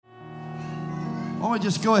Why don't we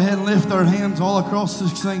just go ahead and lift our hands all across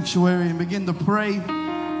this sanctuary and begin to pray,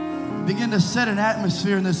 begin to set an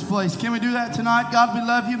atmosphere in this place. Can we do that tonight? God, we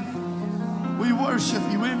love you. We worship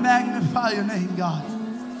you. We magnify your name, God.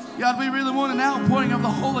 God, we really want an outpouring of the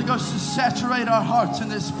Holy Ghost to saturate our hearts in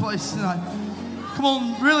this place tonight. Come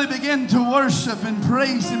on, really begin to worship and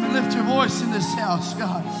praise Him and lift your voice in this house,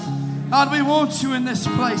 God. God, we want you in this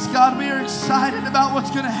place. God, we are excited about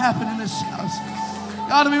what's going to happen in this house.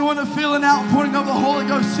 God, we want to feel an outpouring of the Holy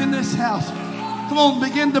Ghost in this house. Come on,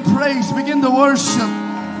 begin to praise, begin to worship.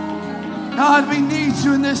 God, we need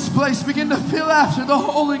you in this place. Begin to feel after the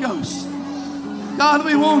Holy Ghost. God,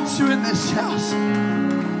 we want you in this house.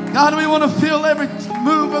 God, we want to feel every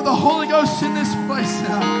move of the Holy Ghost in this place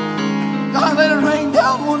tonight. God, let it rain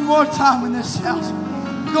down one more time in this house.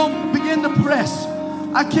 We're going to begin to press.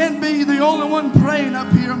 I can't be the only one praying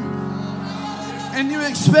up here and you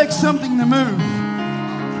expect something to move.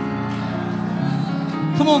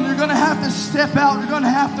 Come on, you're going to have to step out. You're going to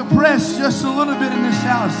have to press just a little bit in this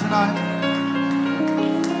house tonight.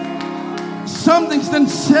 Something's been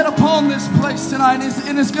set upon this place tonight,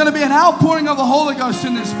 and it's going to be an outpouring of the Holy Ghost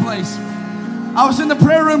in this place. I was in the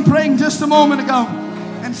prayer room praying just a moment ago,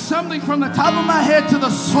 and something from the top of my head to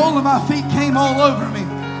the sole of my feet came all over me.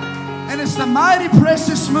 And it's the mighty,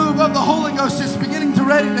 precious move of the Holy Ghost that's beginning to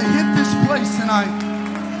ready to hit this place tonight.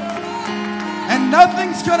 And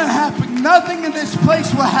nothing's going to happen. Nothing in this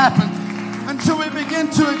place will happen until we begin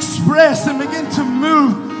to express and begin to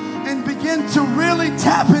move and begin to really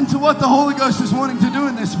tap into what the Holy Ghost is wanting to do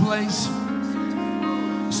in this place.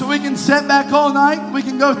 So we can sit back all night. We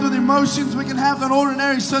can go through the emotions. We can have an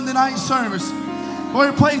ordinary Sunday night service.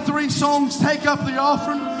 Or play 3 songs, take up the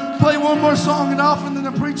offering. Play one more song and offering, then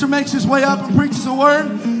the preacher makes his way up and preaches a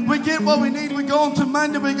word. We get what we need. We go on to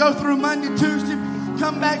Monday. We go through Monday, Tuesday.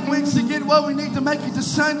 Come back Wednesday, get what we need to make it to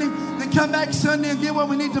Sunday. Then come back Sunday and get what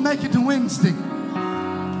we need to make it to Wednesday.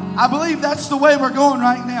 I believe that's the way we're going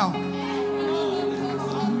right now.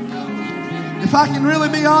 If I can really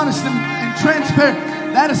be honest and transparent,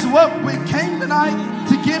 that is what we came tonight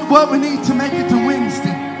to get what we need to make it to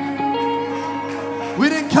Wednesday. We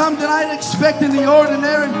didn't come tonight expecting the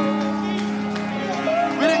ordinary.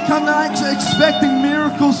 We didn't come tonight expecting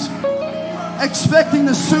miracles, expecting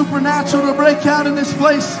the supernatural to break out in this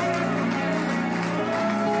place.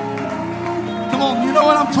 Come on, you know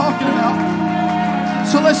what I'm talking about.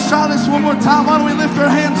 So let's try this one more time. Why don't we lift our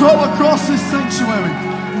hands all across this sanctuary?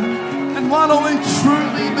 And why don't we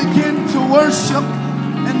truly begin to worship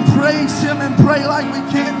and praise Him and pray like we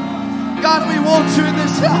can. God, we want you in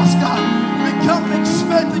this house, God. We come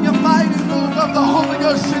expecting a mighty move of the Holy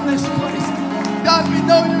Ghost in this place. God, we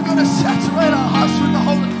know you're going to saturate our hearts with the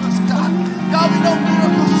Holy Ghost, God. God, we know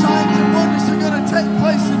miracle signs and wonders are going to take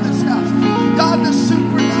place in this house. God, the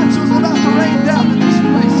supernatural is about to rain down in this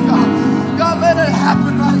place, God. God, let it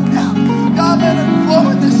happen right now. God, let it flow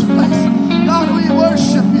in this place. God, we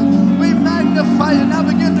worship you. We magnify you. Now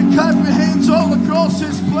begin to clap your hands all across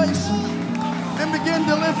this place and begin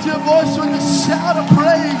to lift your voice with a shout of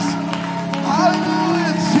praise.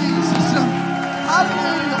 Hallelujah, Jesus.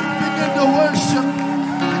 Hallelujah. Begin to worship.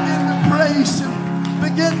 Begin to praise Him.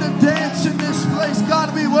 Begin to dance in this place.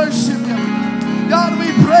 God, we worship you. God,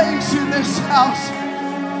 we praise you in this house.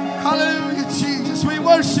 Hallelujah, Jesus. We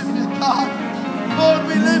worship you, God. Lord,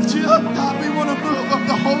 we lift you up, God. We want to move of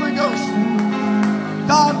the Holy Ghost.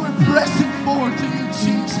 God, we're pressing forward to you,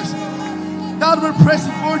 Jesus. God, we're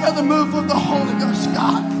pressing forward to the move of the Holy Ghost,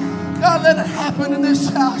 God. God, let it happen in this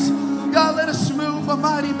house. God, let us move a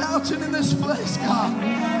mighty mountain in this place, God.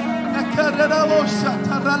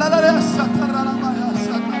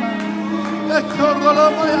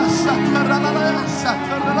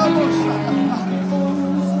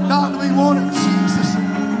 God, we want it, Jesus.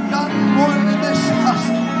 God, we want it in this house.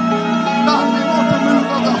 God, we want the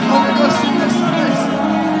move of the Holy Ghost in this place.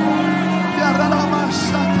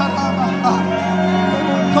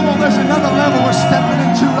 Come on, there's another level we're stepping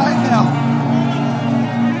into right now.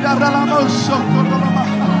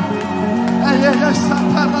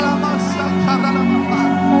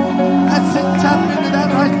 That's it, tap into that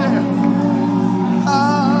right there.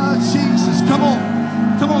 Ah, Jesus, come on.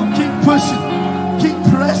 Come on, keep pushing. Keep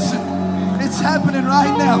pressing. It's happening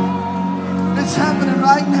right now. It's happening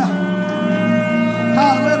right now.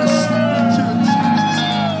 God, let us step into it, Jesus.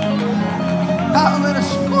 God, let us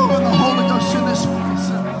flow in the Holy Ghost in this place.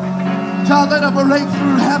 God, let a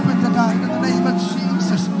breakthrough happen tonight in the name of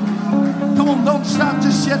Jesus. Come on, don't stop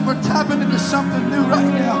just yet. We're tapping into something new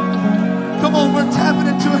right now. Come on, we're tapping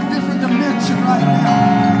into a different dimension right now.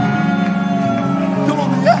 Come on,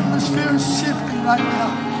 the atmosphere is shifting right now.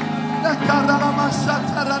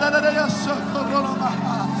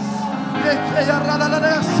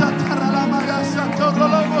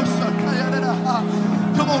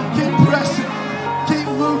 Come on, keep pressing. Keep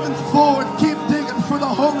moving forward. Keep digging for the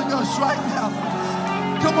Holy Ghost right now.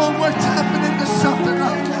 Come on, we're tapping into something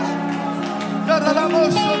right now.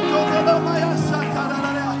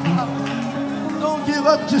 Don't give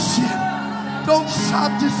up just yet. Don't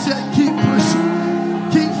stop just yet. Keep pushing.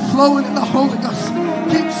 Keep flowing in the Holy Ghost.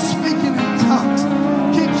 Keep speaking in tongues.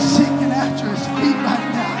 Keep seeking after His feet right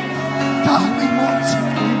now. God, we want you.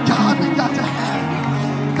 God, we got to have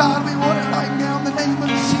you. God, we want it right now in the name of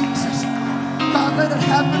Jesus. God, let it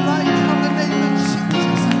happen right now in the name of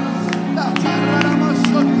Jesus.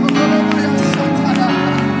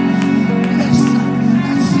 Yes,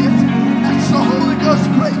 that's it. That's the Holy Ghost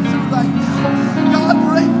breakthrough right now. God,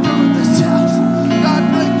 break through in this house. God,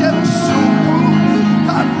 break every stronghold.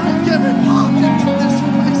 God, break every mountain to this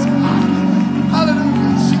place.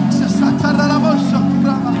 Hallelujah, Jesus.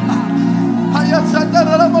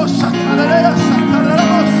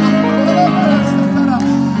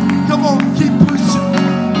 Come on, keep pushing.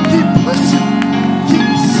 Keep pushing. Keep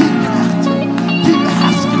seeking after. Keep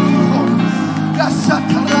asking for it.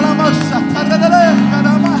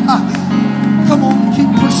 Come on,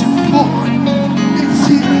 keep pushing forward. It's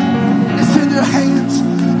here. It's in your hands.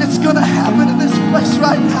 It's going to happen in this place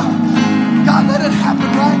right now. God, let it happen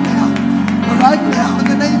right now. Right now, in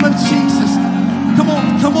the name of Jesus. Come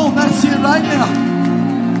on, that's it right now.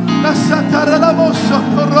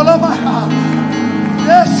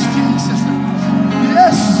 Yes, Jesus.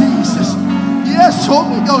 Yes, Jesus. Yes,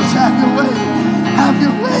 Holy Ghost, have your way. Have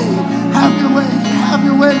your way. Have your way. Have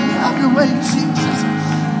your way. Have your way, Jesus.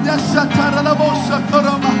 Yes,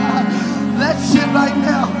 that's it right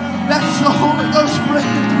now. That's the Holy Ghost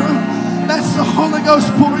breaking through. That's the Holy Ghost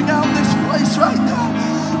pouring out in this place right now.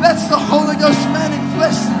 That's the Holy Ghost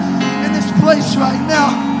manifesting in this place right now.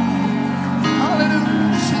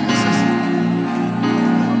 Hallelujah, Jesus.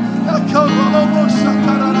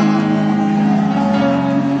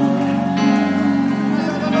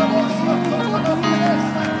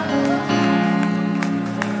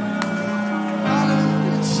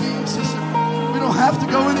 Hallelujah, Jesus. We don't have to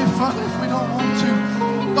go any further if we don't want to.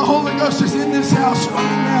 The Holy Ghost is in this house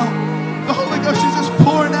right now. The Holy Ghost is just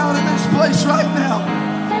pouring out in this place right now.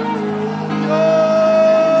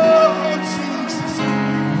 Oh, Jesus.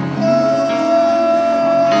 Oh,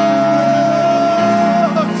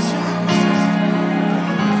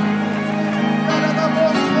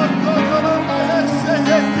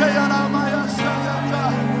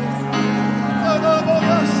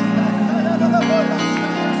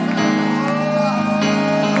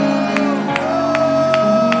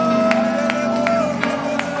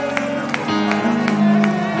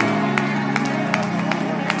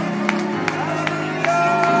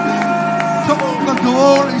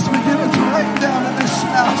 glory's beginning to rain down in this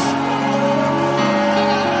house.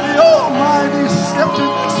 The Almighty stepped in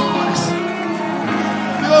this place.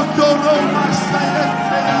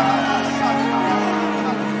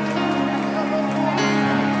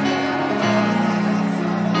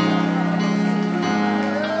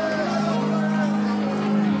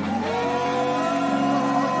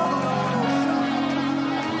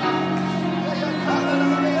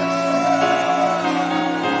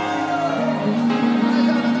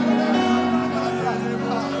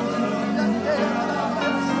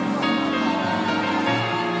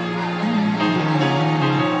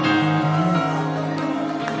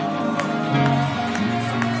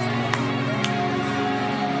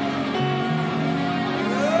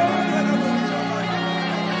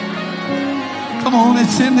 Come on,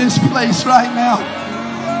 it's in this place right now.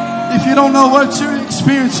 If you don't know what you're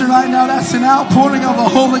experiencing right now, that's an outpouring of the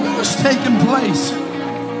Holy Ghost taking place.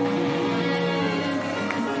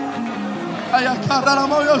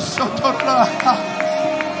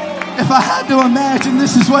 If I had to imagine,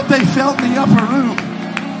 this is what they felt in the upper room.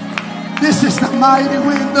 This is the mighty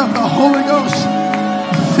wind of the Holy Ghost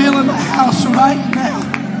filling the house right now.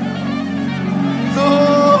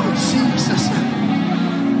 Oh, Jesus.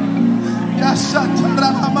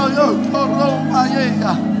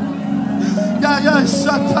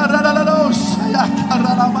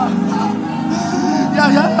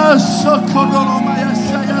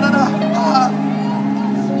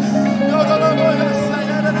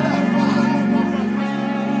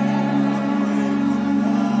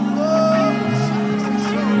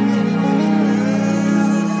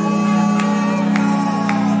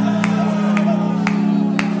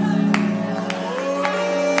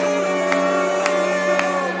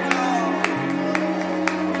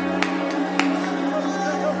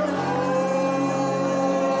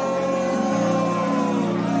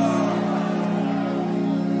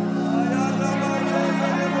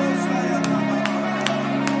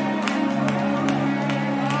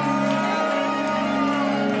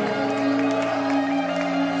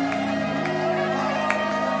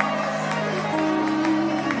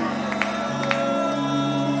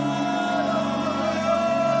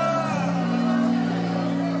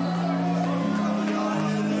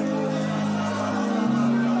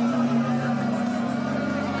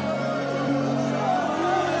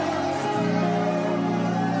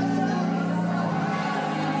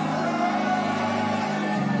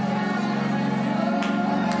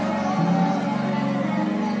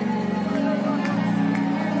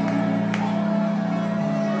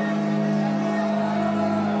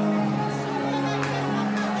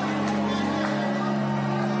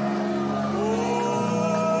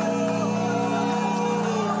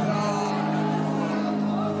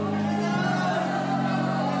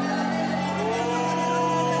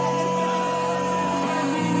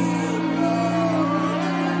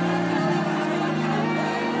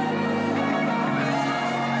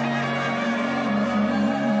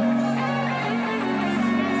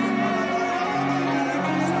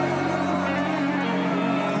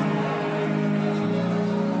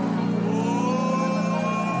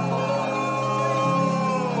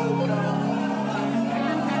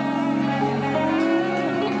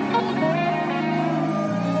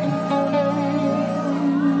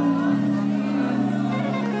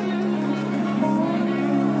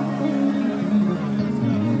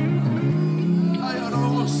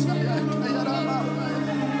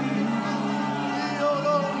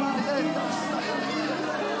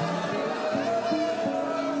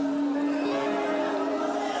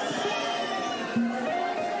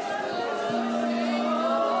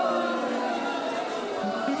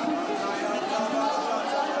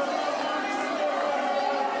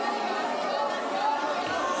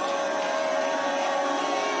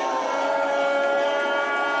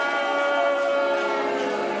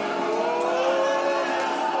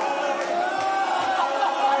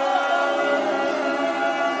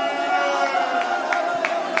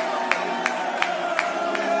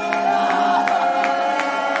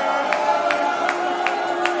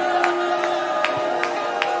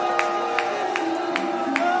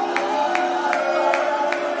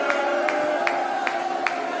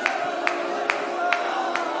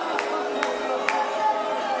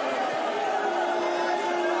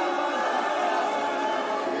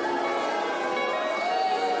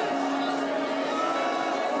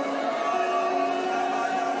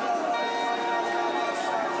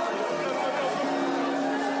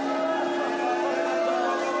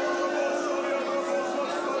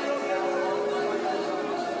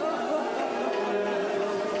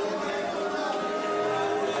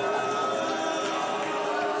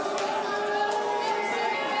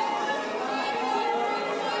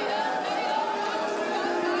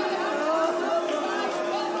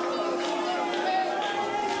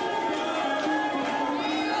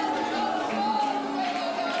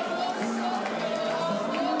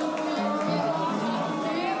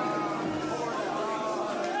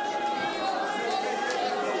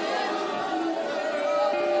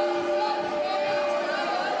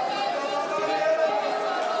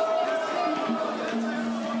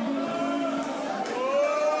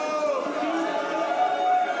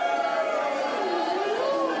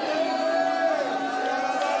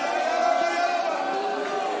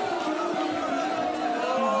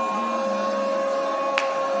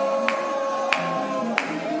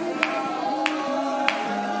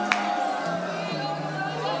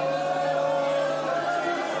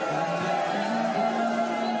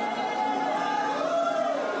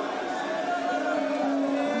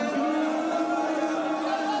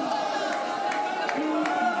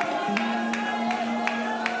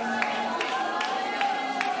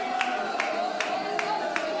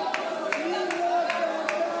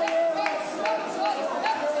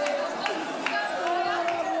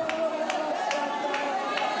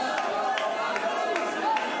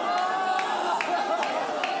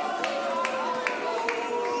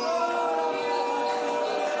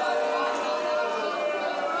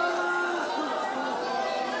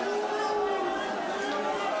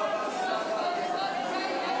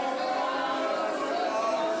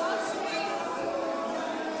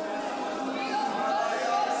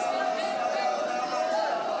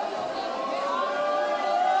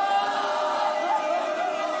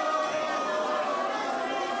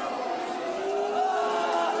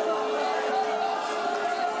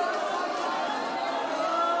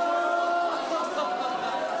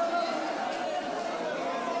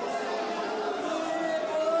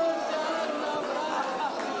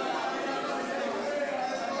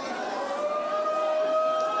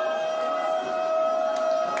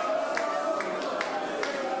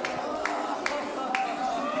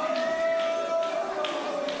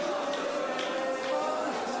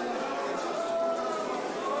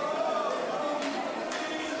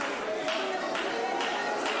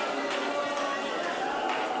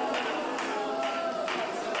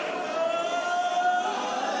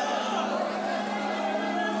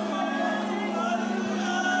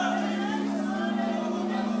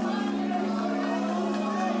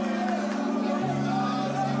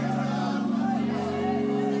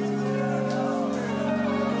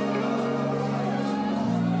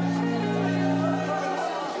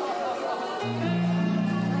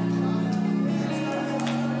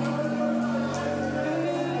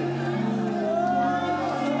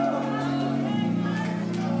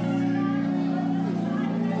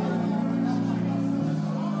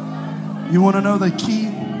 You want to know the key?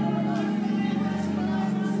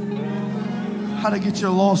 How to get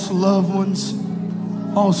your lost loved ones,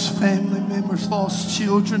 lost family members, lost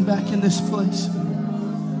children back in this place?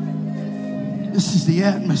 This is the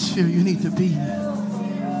atmosphere you need to be in.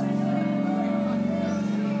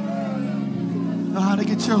 Know how to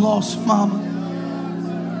get your lost mama,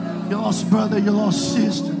 your lost brother, your lost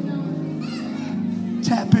sister.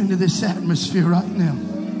 Tap into this atmosphere right now.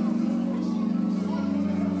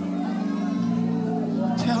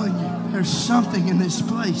 I'm telling you, there's something in this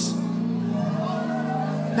place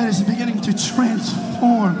that is beginning to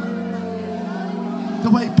transform the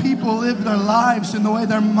way people live their lives and the way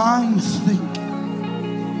their minds think.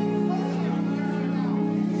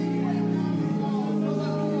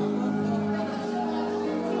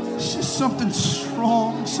 It's just something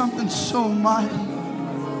strong, something so mighty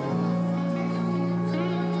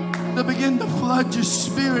that begin to flood your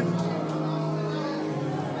spirit.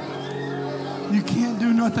 You can't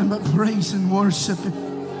do nothing but praise and worship Him.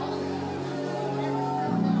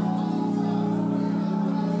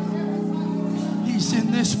 He's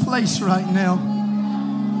in this place right now.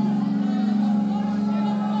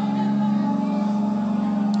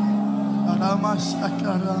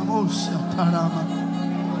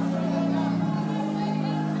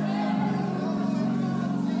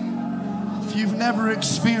 If you've never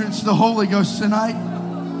experienced the Holy Ghost tonight,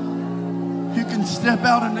 you can step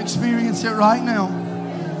out and experience it right now.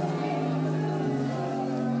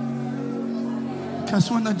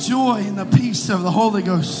 Because when the joy and the peace of the Holy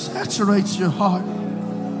Ghost saturates your heart,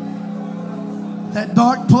 that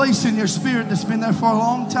dark place in your spirit that's been there for a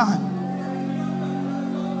long time,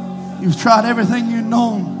 you've tried everything you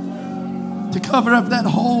know to cover up that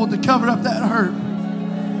hole, to cover up that hurt.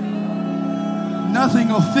 Nothing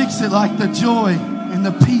will fix it like the joy and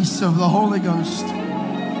the peace of the Holy Ghost.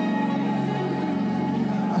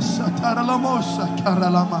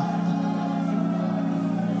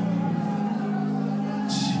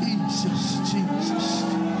 Jesus, Jesus, Jesus.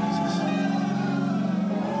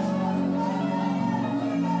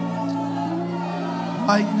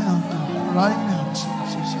 Right now, right now, Jesus.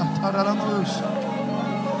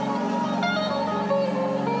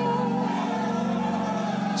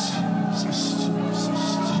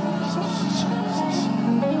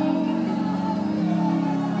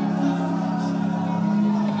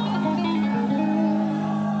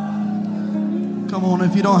 Come on,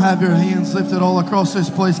 if you don't have your hands lifted all across this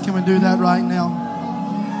place, can we do that right now?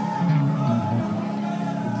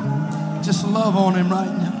 Just love on Him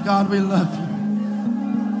right now. God, we love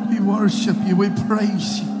You. We worship You. We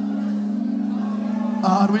praise You.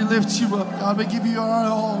 God, we lift You up. God, we give You our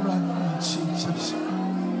all right now, Jesus.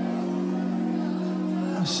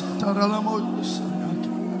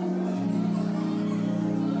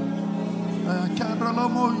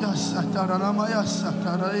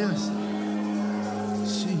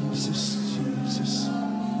 Jesus, Jesus.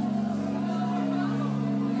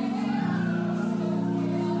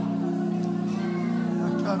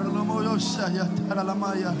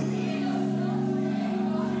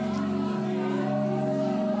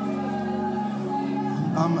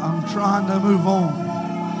 I'm trying to move on,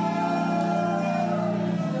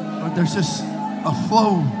 but there's just a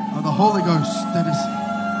flow of the Holy Ghost that is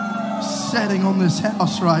setting on this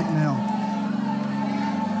house right now.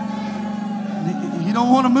 You don't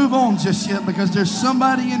want to move on just yet because there's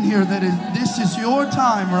somebody in here that this is your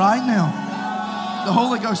time right now. The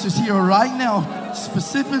Holy Ghost is here right now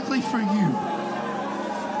specifically for you.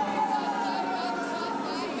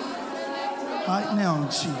 Right now,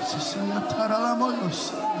 Jesus.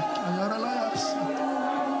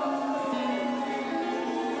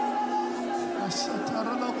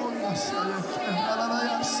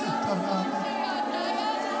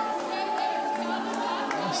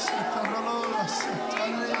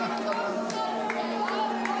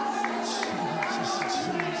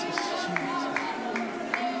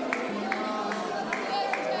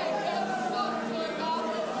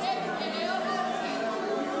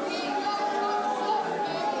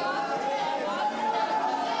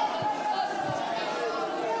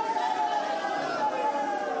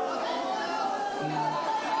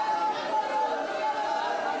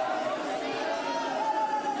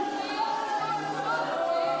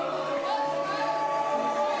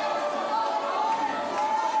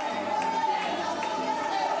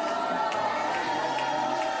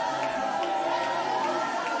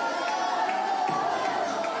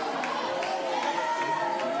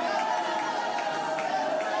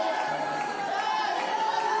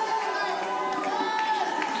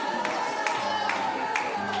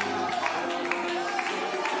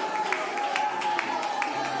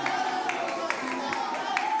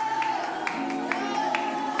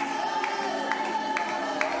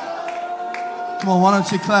 Come on, why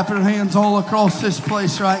don't you clap your hands all across this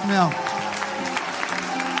place right now?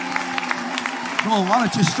 Come on, why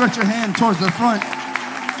don't you stretch your hand towards the front?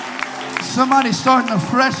 Somebody's starting a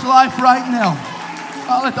fresh life right now.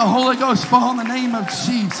 I'll let the Holy Ghost fall in the name of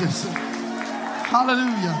Jesus.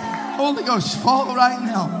 Hallelujah. Holy Ghost, fall right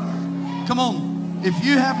now. Come on. If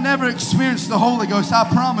you have never experienced the Holy Ghost, I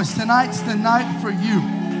promise tonight's the night for you.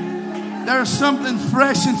 There's something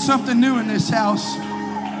fresh and something new in this house.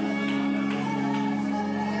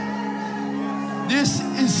 This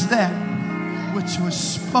is that which was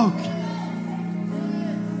spoken.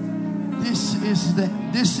 This is that.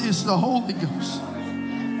 This is the Holy Ghost.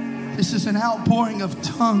 This is an outpouring of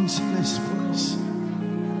tongues in this place.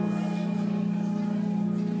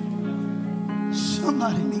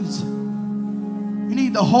 Somebody needs it. You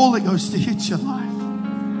need the Holy Ghost to hit your life.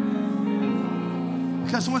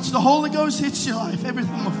 Because once the Holy Ghost hits your life,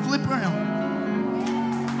 everything will flip around.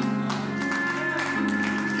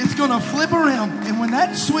 It's going to flip around. And when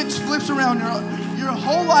that switch flips around, your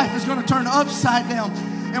whole life is going to turn upside down.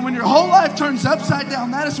 And when your whole life turns upside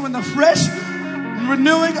down, that is when the fresh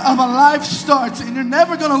renewing of a life starts. And you're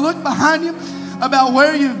never going to look behind you about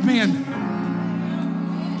where you've been.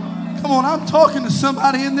 Come on, I'm talking to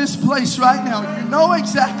somebody in this place right now. You know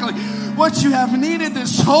exactly what you have needed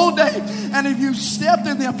this whole day. And if you stepped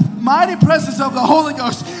in the mighty presence of the Holy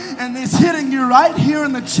Ghost and it's hitting you right here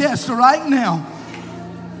in the chest right now.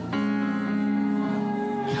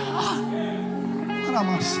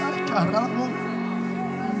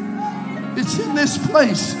 It's in this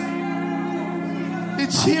place.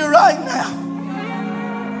 It's here right now.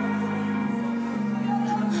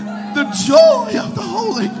 The joy of the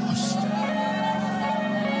Holy Ghost.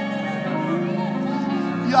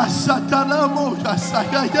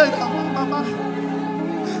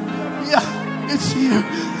 Yeah, it's here.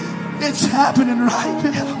 It's happening right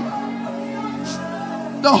now.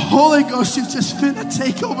 The Holy Ghost is just finna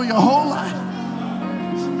take over your whole life.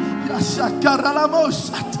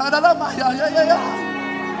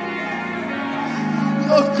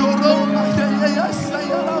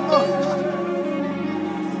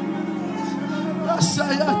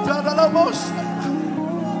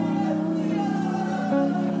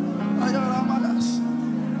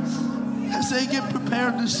 As they get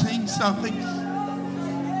prepared to sing something,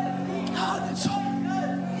 God,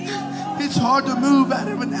 it's hard to move out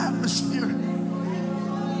of an atmosphere.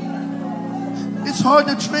 It's hard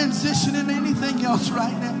to transition into anything else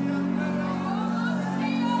right now.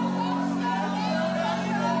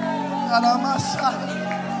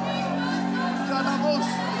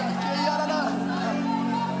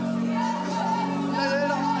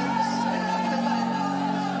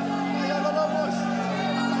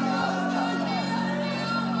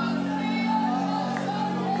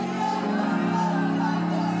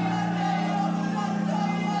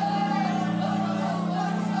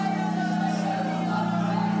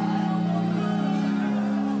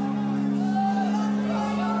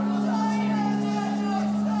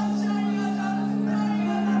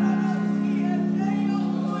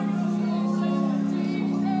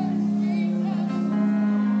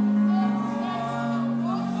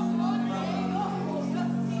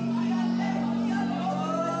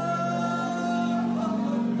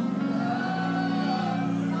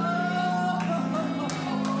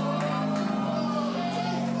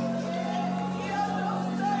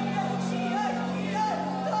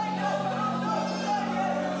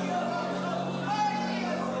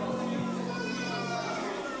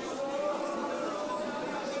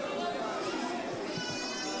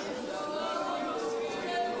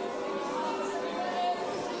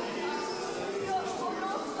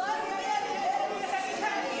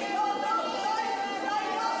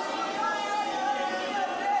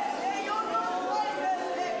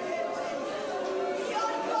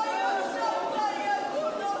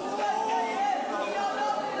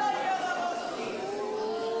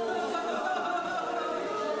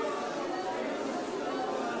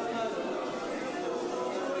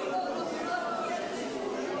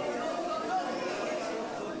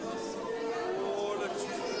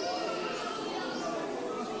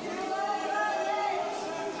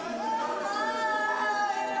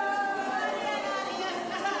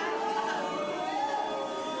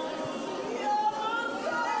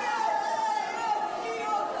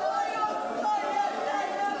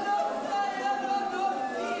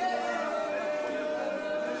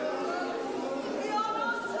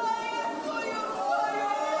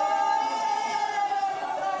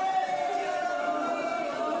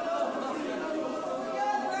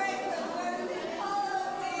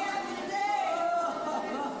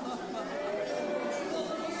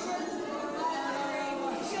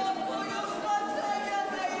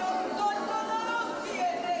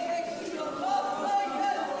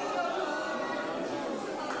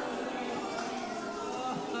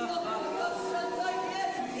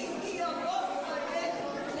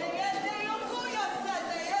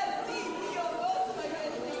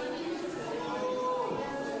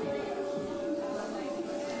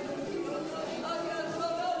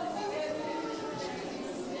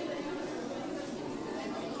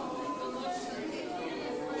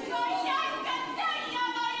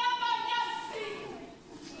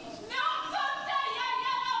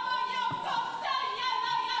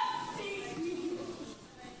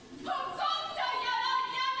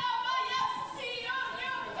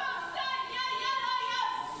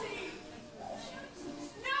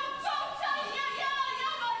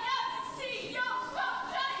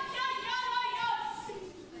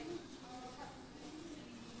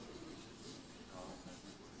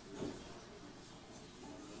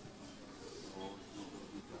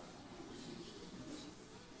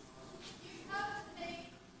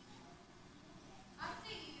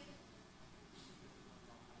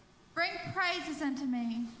 praises unto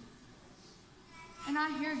me, and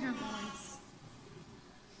I hear your voice.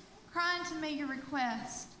 Cry unto me your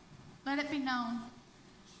request, let it be known.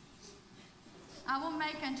 I will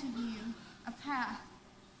make unto you a path.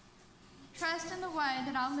 Trust in the way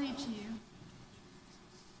that I'll lead you.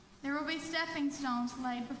 There will be stepping stones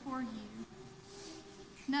laid before you.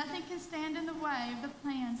 Nothing can stand in the way of the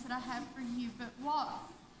plans that I have for you, but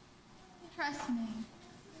walk. Trust me.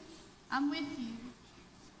 I'm with you.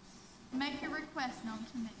 Make your request known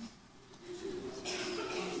to me.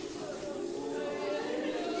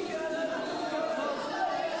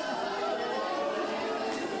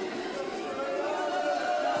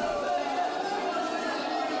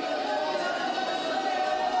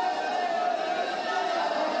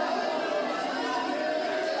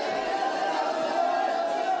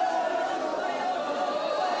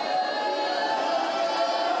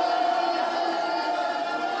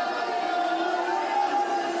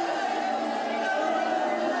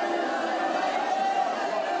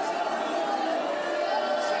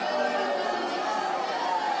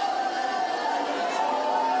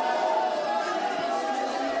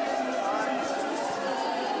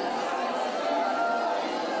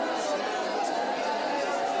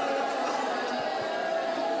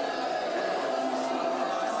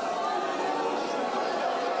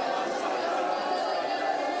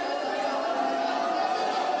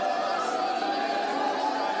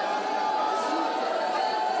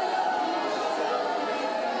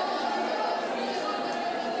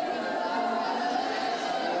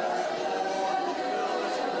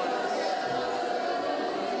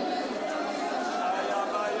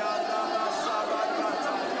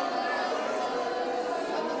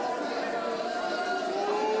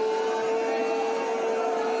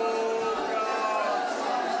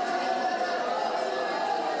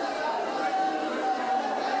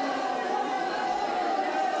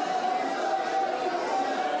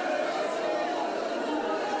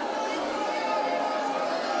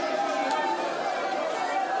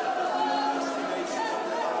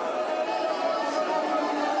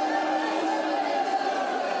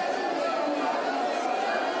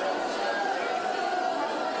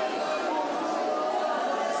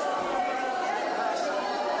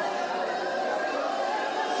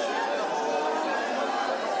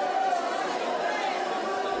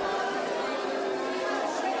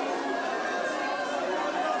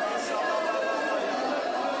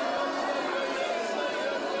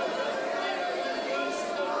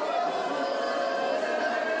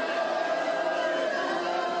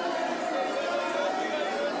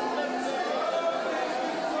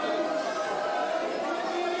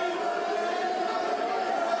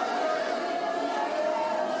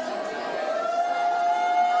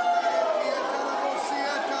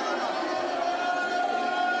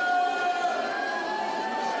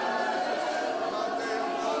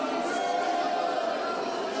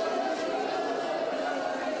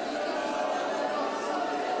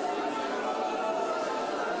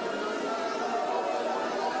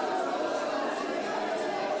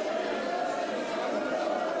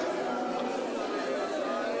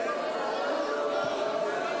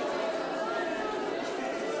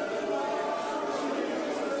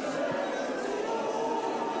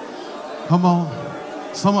 Come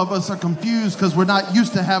on. Some of us are confused because we're not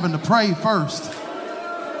used to having to pray first.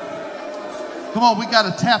 Come on, we got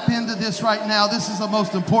to tap into this right now. This is the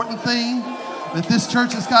most important thing that this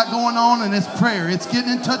church has got going on, and it's prayer. It's getting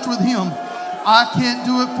in touch with Him. I can't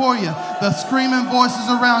do it for you. The screaming voices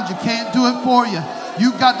around you can't do it for you.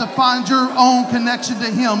 You've got to find your own connection to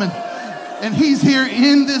Him. And He's here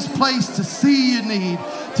in this place to see your need,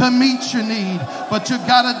 to meet your need. But you've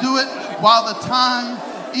got to do it while the time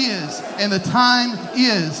is. And the time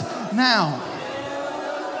is now.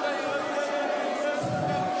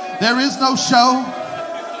 There is no show.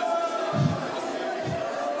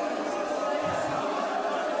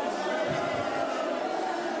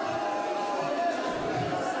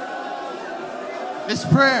 It's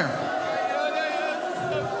prayer.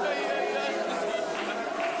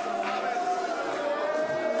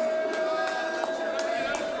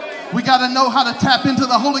 We got to know how to tap into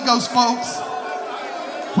the Holy Ghost, folks.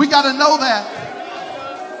 We got to know that.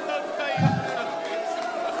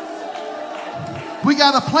 We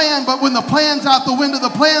got a plan, but when the plan's out the window, the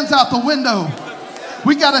plan's out the window.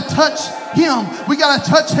 We got to touch Him. We got to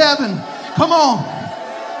touch heaven. Come on.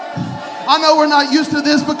 I know we're not used to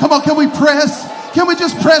this, but come on, can we press? Can we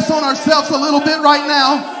just press on ourselves a little bit right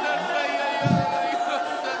now?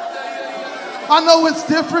 I know it's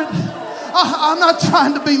different. I'm not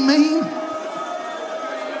trying to be mean.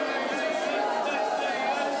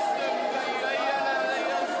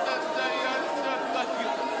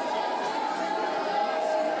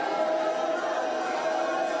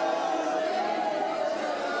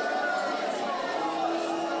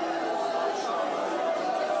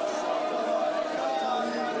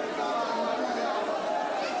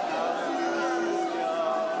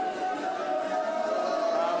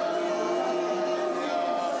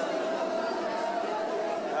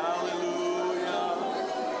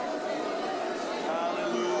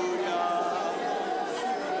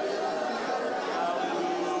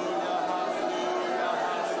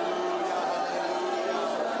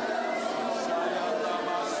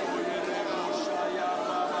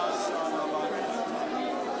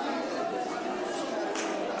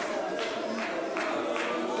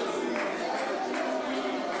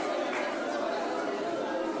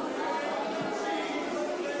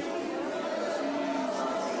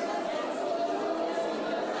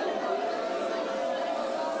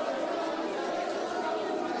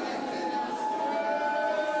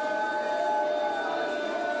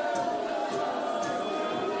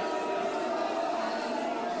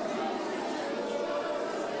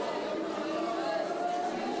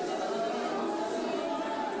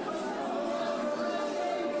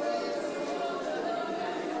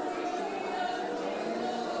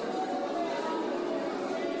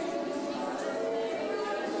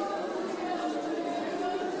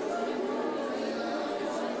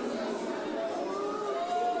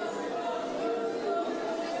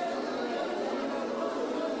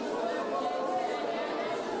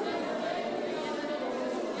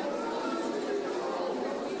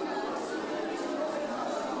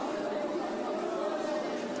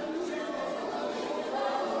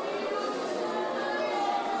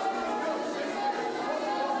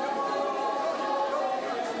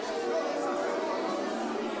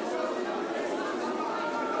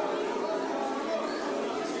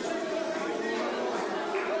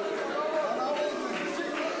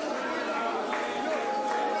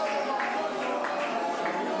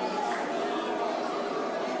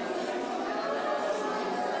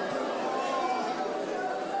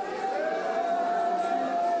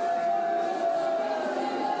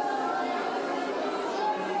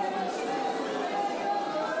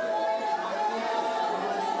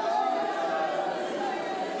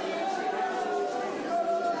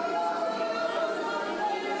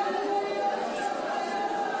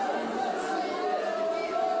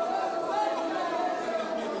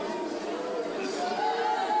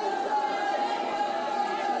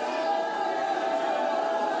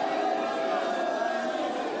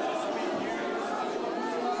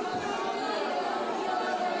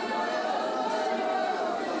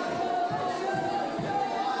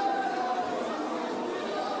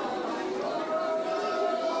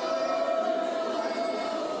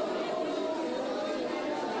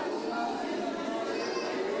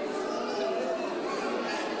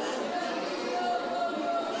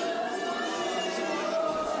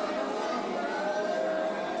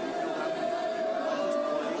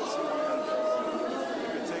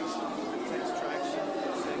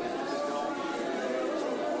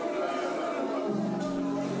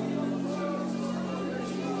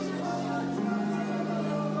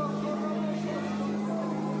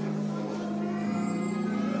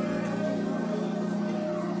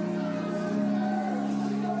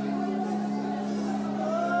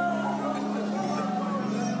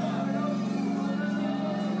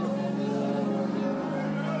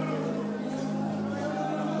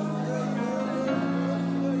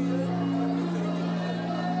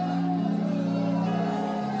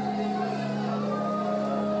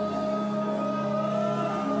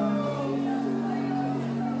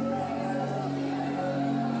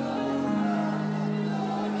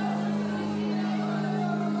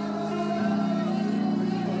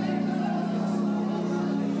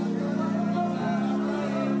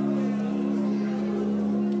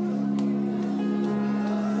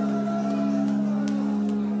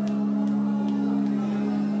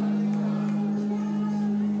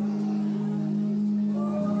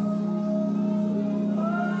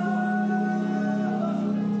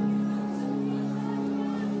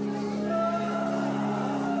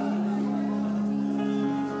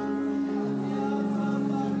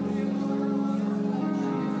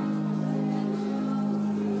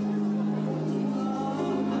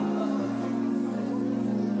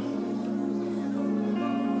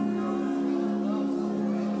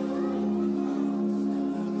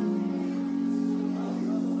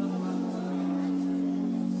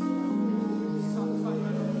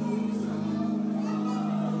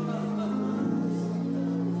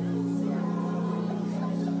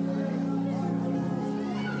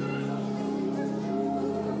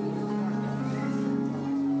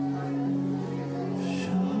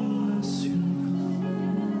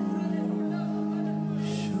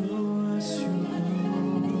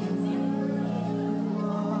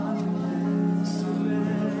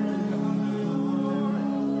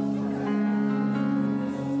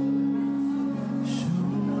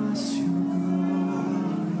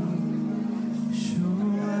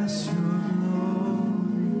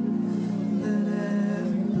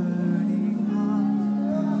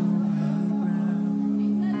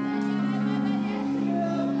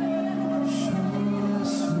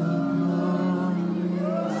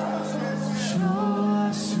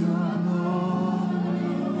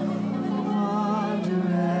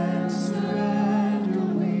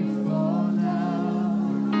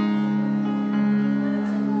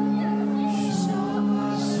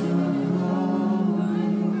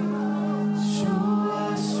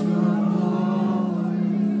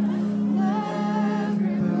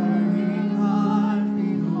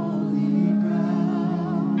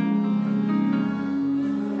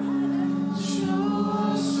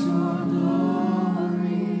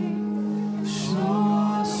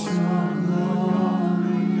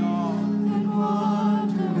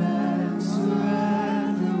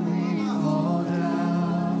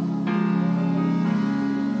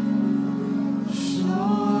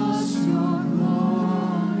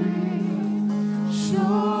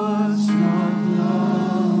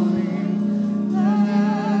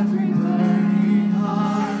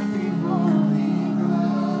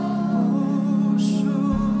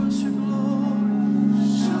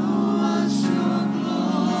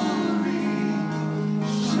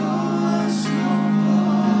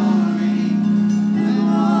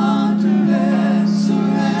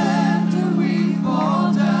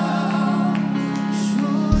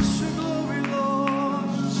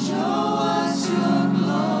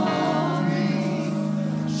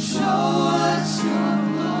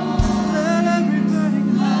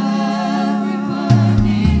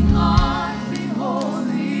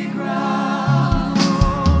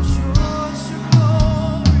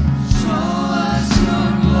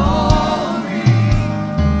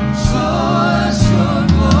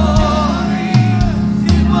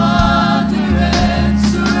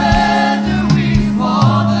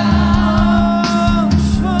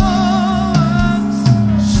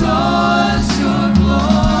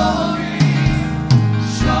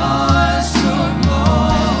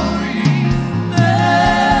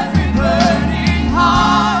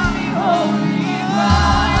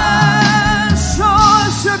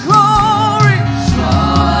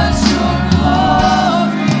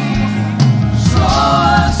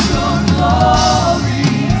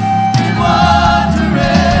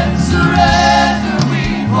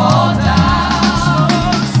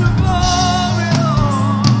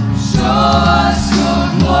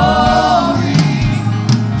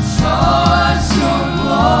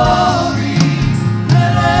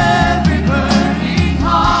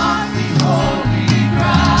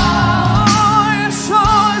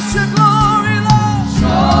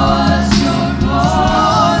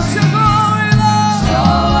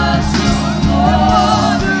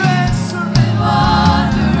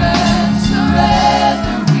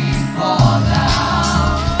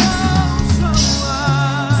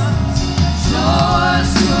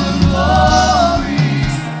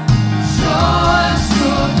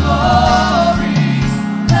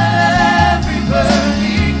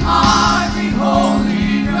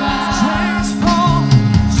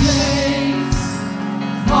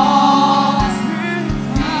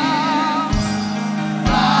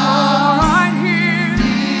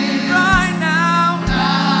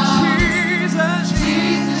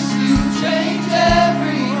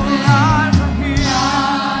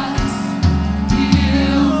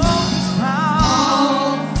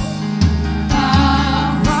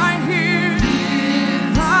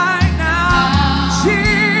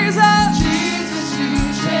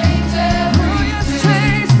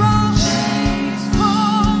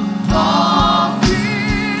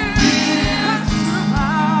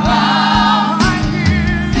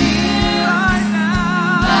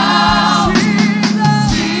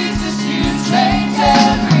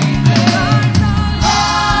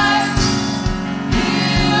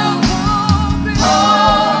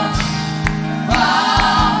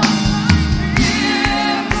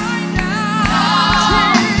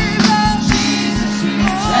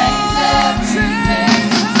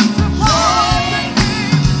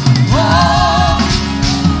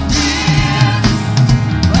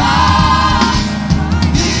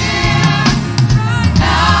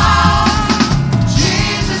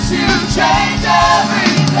 change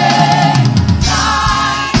everything.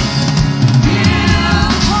 Like you,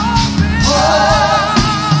 oh,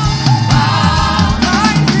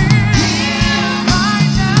 right here,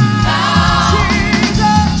 right now.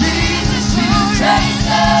 Jesus, you change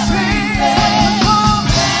everything.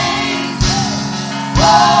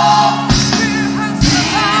 Oh,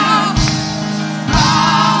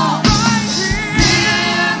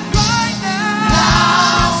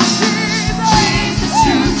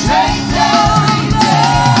 change everything.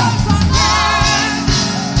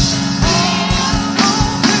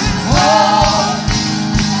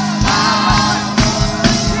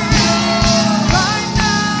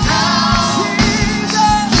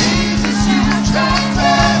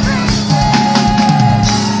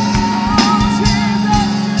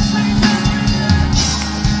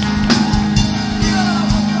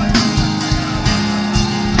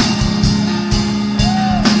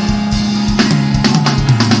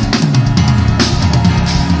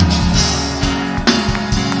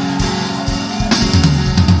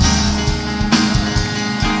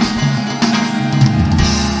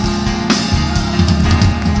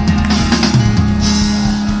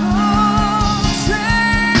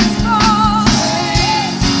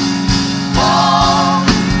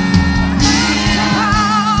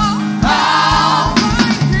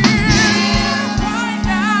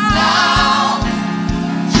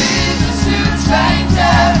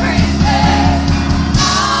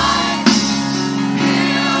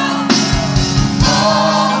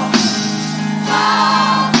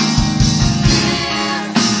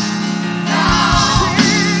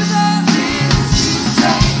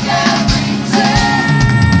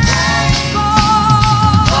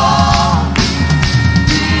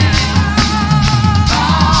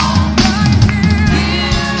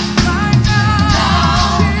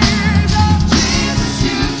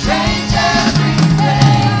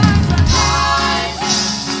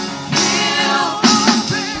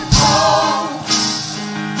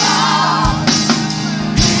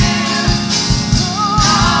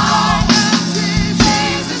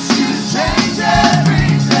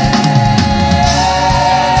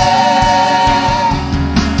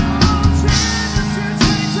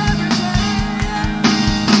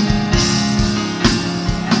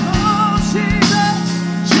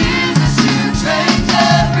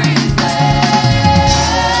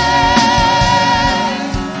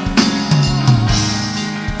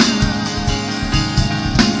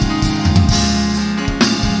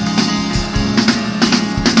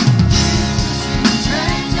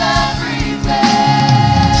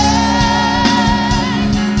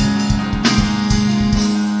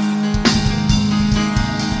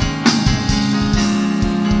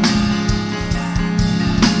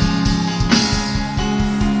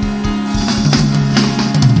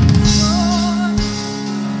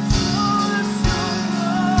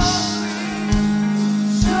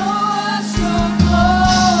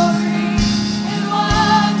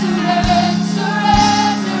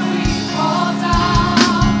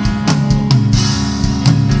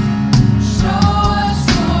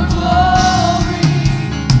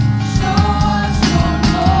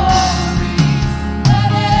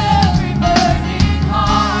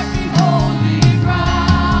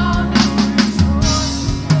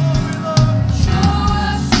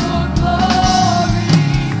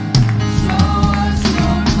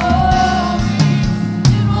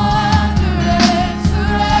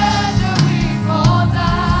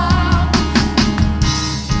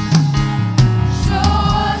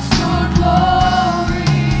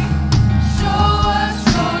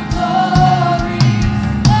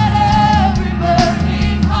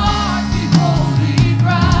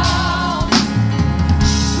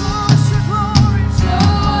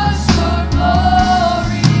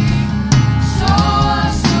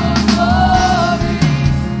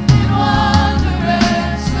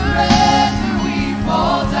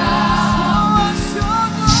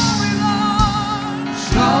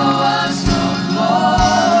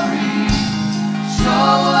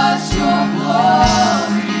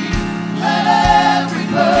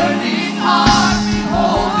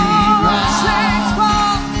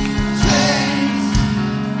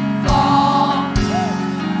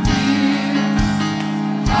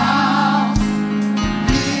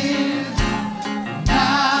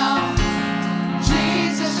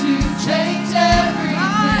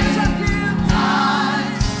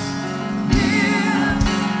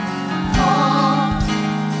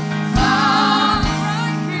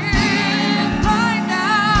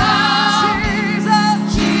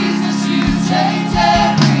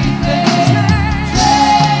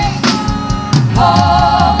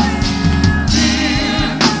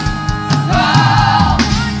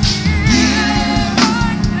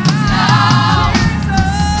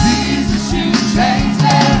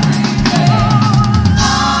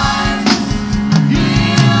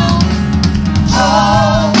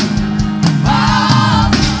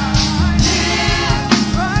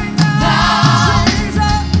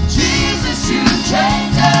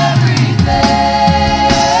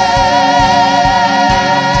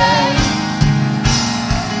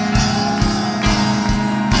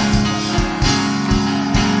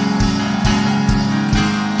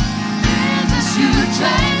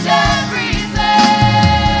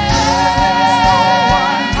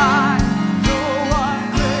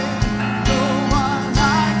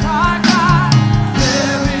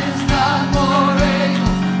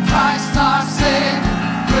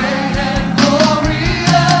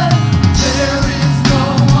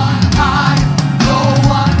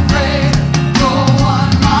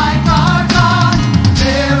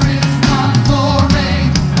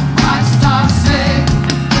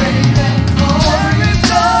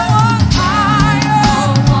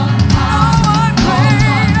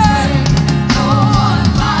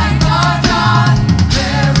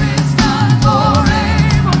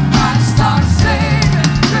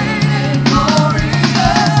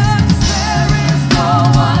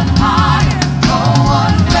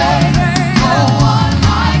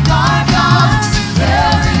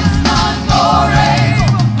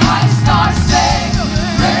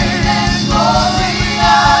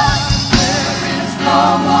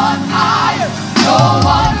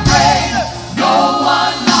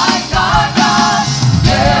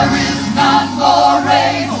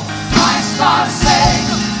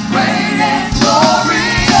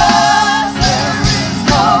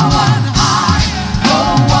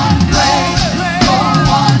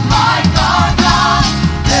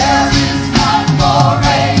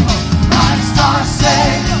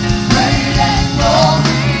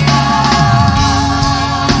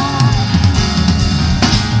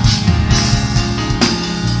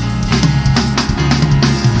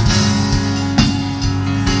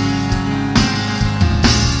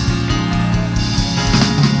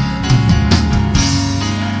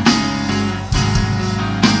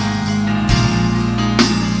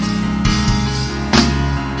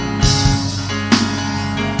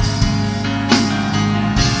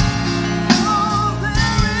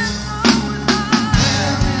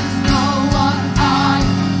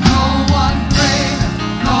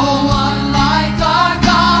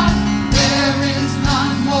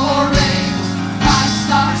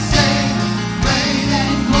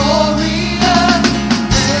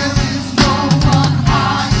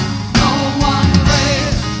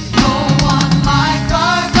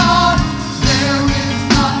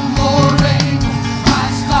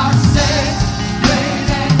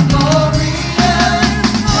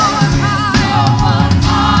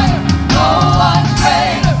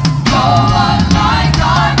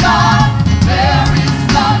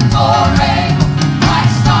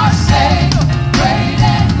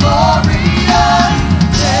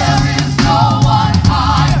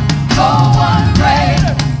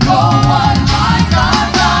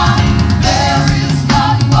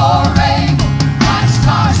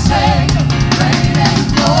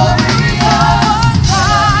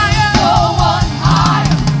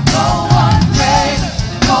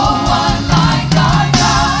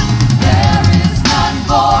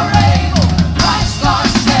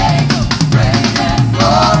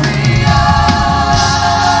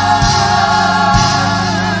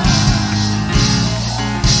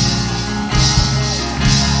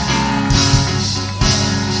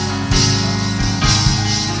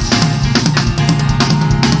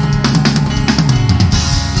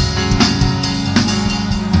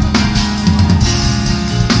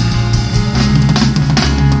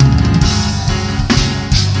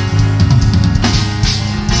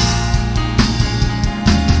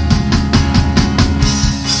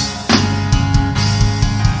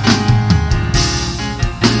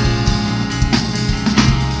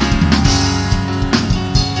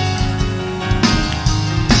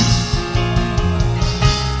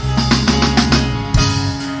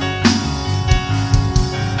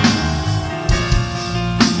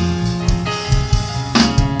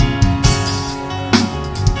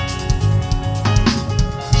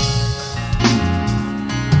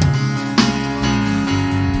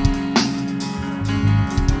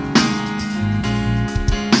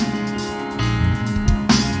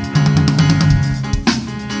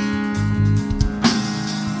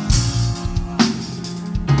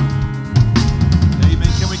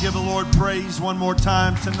 praise one more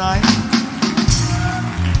time tonight.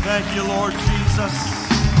 Thank you, Lord Jesus.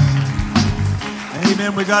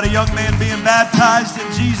 Amen. We got a young man being baptized in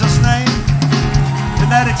Jesus' name. Isn't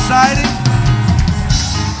that exciting?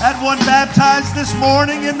 Had one baptized this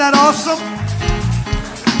morning. Isn't that awesome?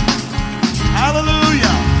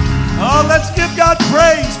 Hallelujah. Oh, let's give God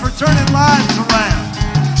praise for turning lives around.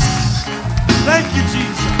 Thank you,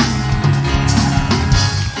 Jesus.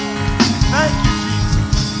 Thank you, Jesus.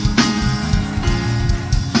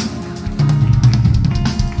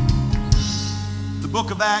 The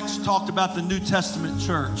book of Acts talked about the New Testament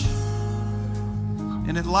church,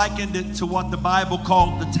 and it likened it to what the Bible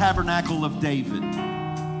called the Tabernacle of David.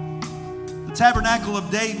 The Tabernacle of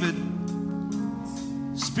David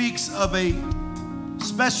speaks of a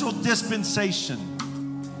special dispensation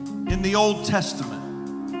in the Old Testament.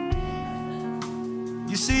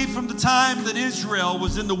 You see, from the time that Israel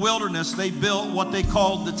was in the wilderness, they built what they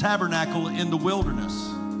called the tabernacle in the wilderness.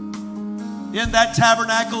 In that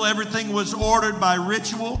tabernacle, everything was ordered by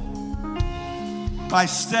ritual, by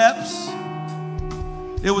steps.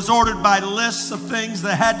 It was ordered by lists of things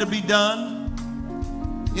that had to be done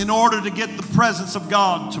in order to get the presence of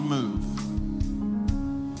God to move.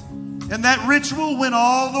 And that ritual went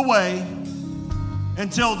all the way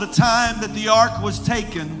until the time that the ark was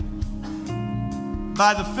taken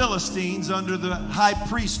by the Philistines under the high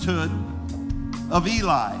priesthood of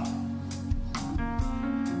Eli.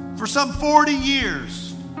 For some 40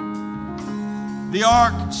 years, the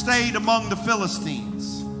ark stayed among the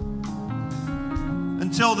Philistines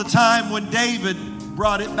until the time when David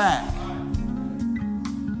brought it back.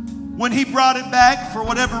 When he brought it back, for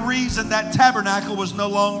whatever reason, that tabernacle was no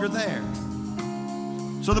longer there.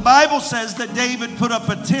 So the Bible says that David put up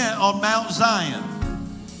a tent on Mount Zion,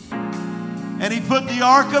 and he put the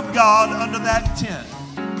ark of God under that tent.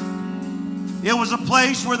 It was a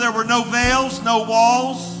place where there were no veils, no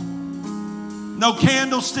walls, no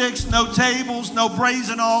candlesticks, no tables, no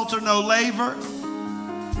brazen altar, no laver,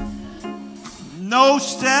 no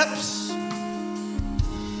steps,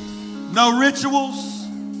 no rituals,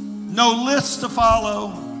 no lists to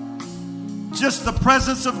follow, just the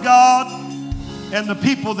presence of God and the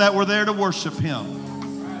people that were there to worship Him.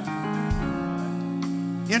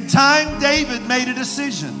 In time, David made a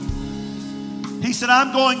decision. He said,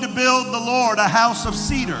 I'm going to build the Lord a house of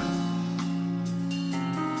cedar.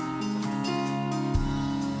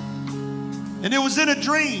 And it was in a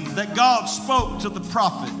dream that God spoke to the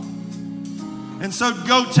prophet and so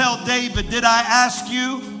go tell David, did I ask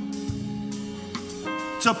you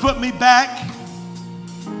to put me back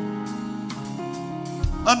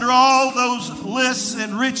under all those lists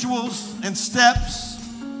and rituals and steps?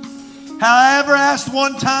 Have I ever asked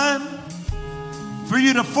one time for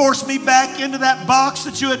you to force me back into that box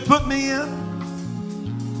that you had put me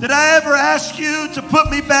in? Did I ever ask you to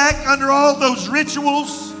put me back under all those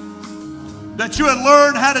rituals that you had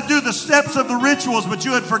learned how to do the steps of the rituals, but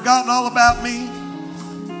you had forgotten all about me?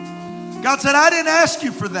 God said, I didn't ask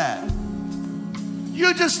you for that.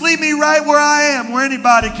 You just leave me right where I am, where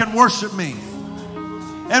anybody can worship me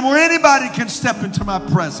and where anybody can step into my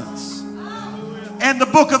presence. And the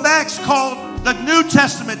book of Acts called the New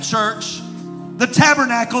Testament church the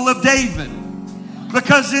Tabernacle of David,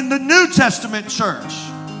 because in the New Testament church,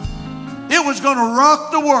 it was going to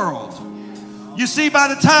rock the world. You see, by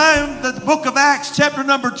the time that the book of Acts chapter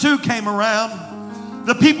number 2 came around,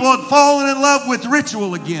 the people had fallen in love with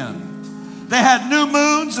ritual again. They had new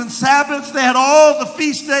moons and Sabbaths. They had all the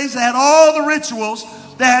feast days. They had all the rituals.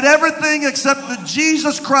 They had everything except that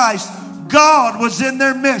Jesus Christ, God, was in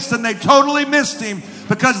their midst. And they totally missed Him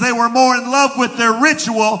because they were more in love with their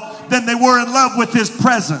ritual than they were in love with His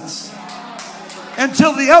presence.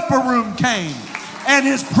 Until the upper room came and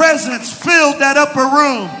His presence filled that upper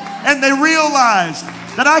room. And they realized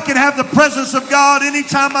that I can have the presence of God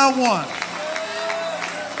anytime I want.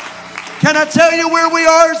 Can I tell you where we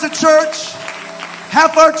are as a church?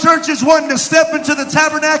 Half our church is wanting to step into the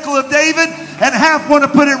tabernacle of David, and half want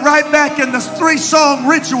to put it right back in this 3-song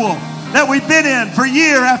ritual that we've been in for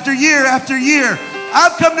year after year after year.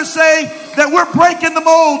 I've come to say that we're breaking the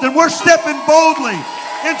mold and we're stepping boldly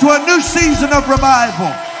into a new season of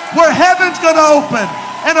revival where heaven's going to open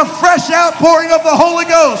and a fresh outpouring of the Holy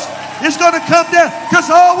Ghost is going to come down, because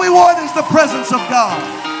all we want is the presence of God.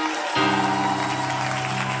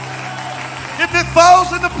 If it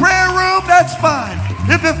falls in the prayer room, that's fine.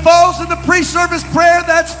 If it falls in the pre-service prayer,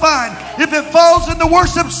 that's fine. If it falls in the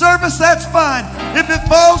worship service, that's fine. If it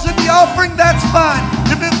falls in the offering, that's fine.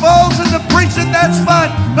 If it falls in the preaching, that's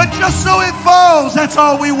fine. But just so it falls, that's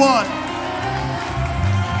all we want.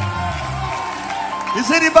 Is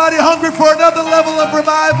anybody hungry for another level of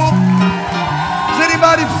revival?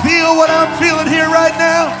 anybody feel what I'm feeling here right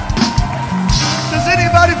now? Does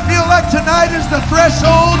anybody feel like tonight is the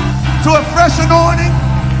threshold to a fresh anointing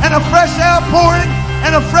and a fresh outpouring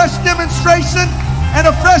and a fresh demonstration and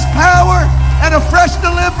a fresh power and a fresh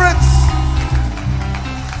deliverance?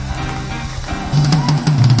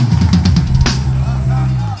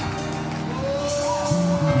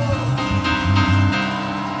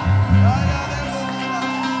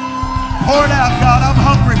 Pour it out, God. I'm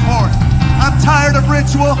hungry for it. I'm tired of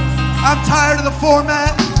ritual. I'm tired of the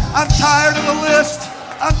format. I'm tired of the list.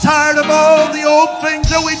 I'm tired of all the old things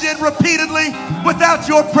that we did repeatedly without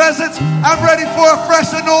your presence. I'm ready for a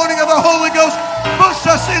fresh anointing of the Holy Ghost. Push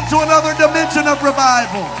us into another dimension of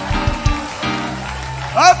revival.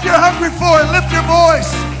 If you're hungry for it, lift your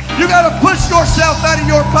voice. You got to push yourself out of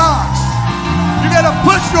your box. You got to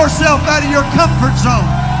push yourself out of your comfort zone.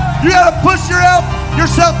 You got to push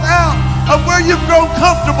yourself out of where you've grown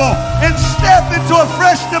comfortable and step into a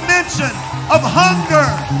fresh dimension of hunger.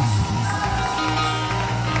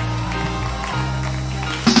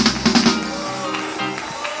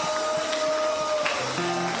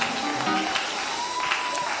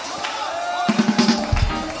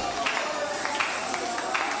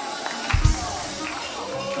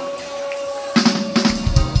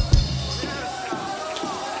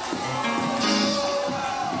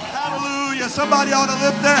 Somebody ought to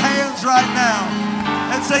lift their hands right now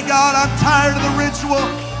and say, God, I'm tired of the ritual.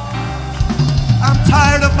 I'm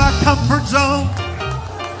tired of my comfort zone.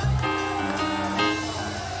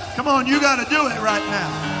 Come on, you got to do it right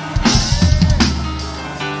now.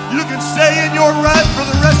 You can stay in your rut for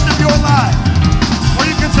the rest of your life. Or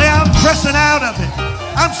you can say, I'm pressing out of it.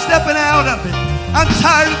 I'm stepping out of it. I'm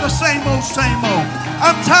tired of the same old, same old.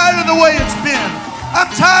 I'm tired of the way it's been. I'm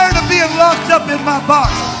tired of being locked up in my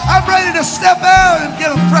box. I'm ready to step out and get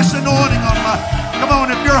a fresh anointing on my... Come on,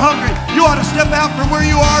 if you're hungry, you ought to step out from where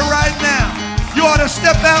you are right now. You ought to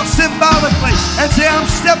step out symbolically and say, I'm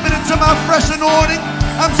stepping into my fresh anointing.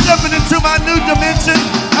 I'm stepping into my new dimension.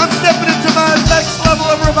 I'm stepping into my next level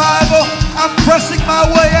of revival. I'm pressing my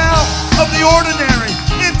way out of the ordinary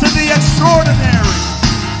into the extraordinary.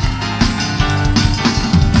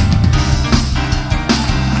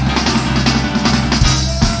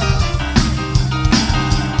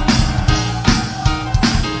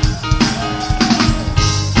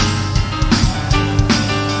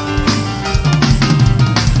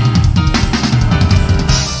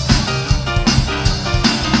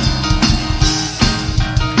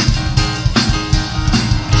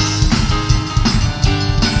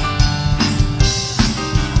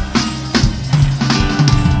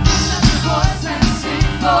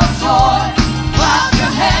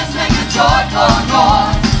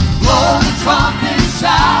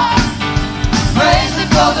 Praise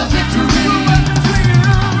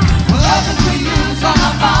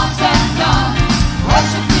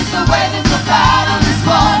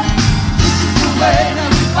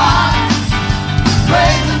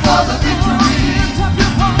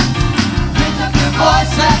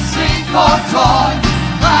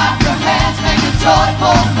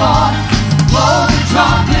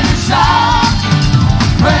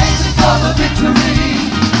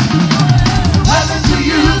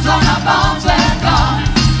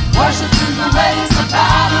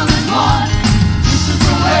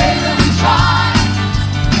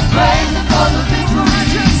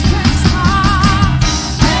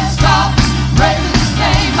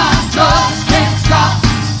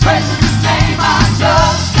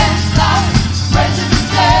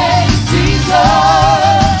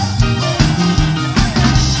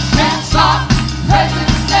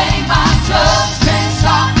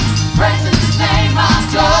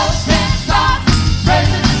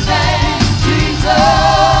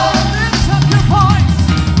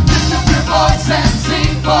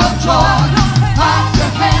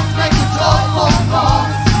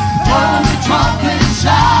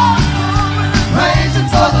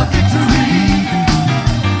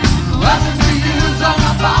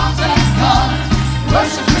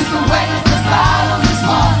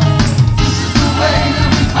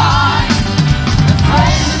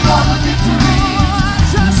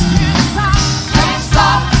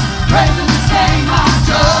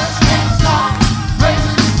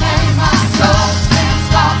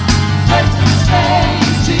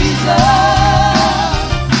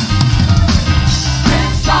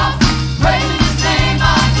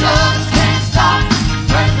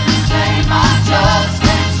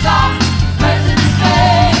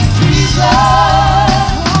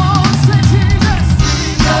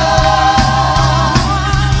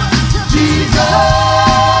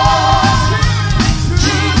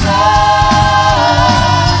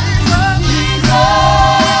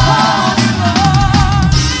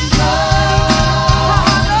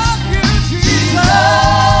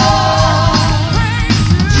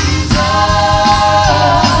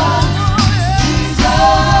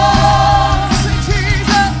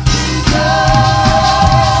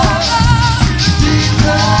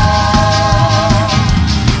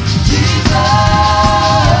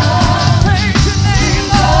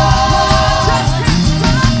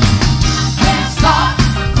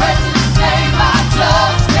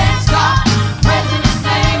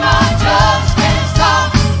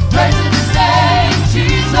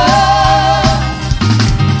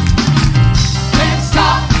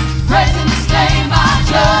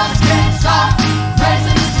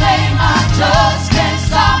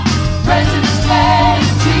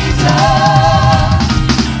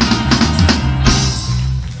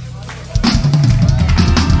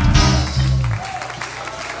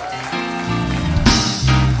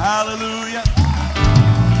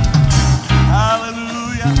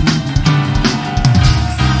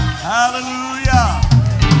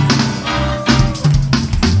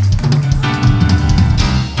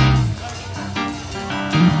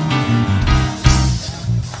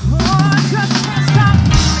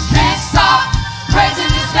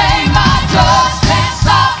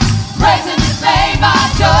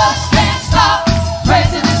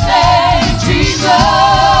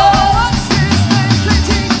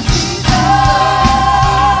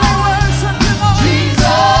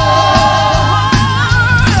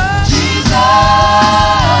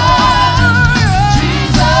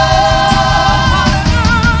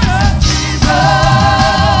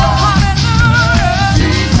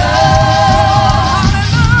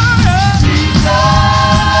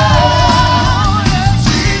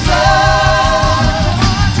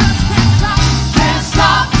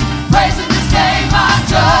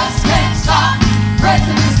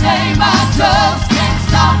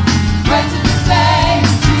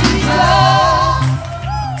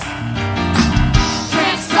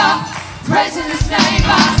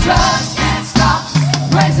just can't stop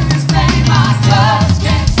praising His name. I just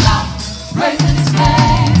can't stop praising His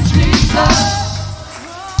name, Jesus.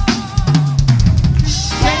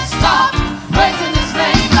 Can't stop praising His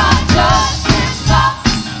name. I just can't stop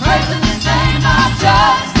praising His name. I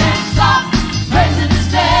just can't stop praising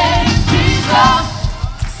His name, Jesus.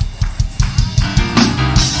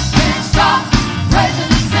 Can't stop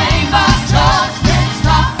praising His name. I just can't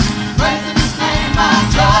stop praising His name. I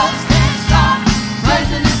just can't stop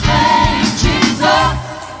praising His name, Jesus.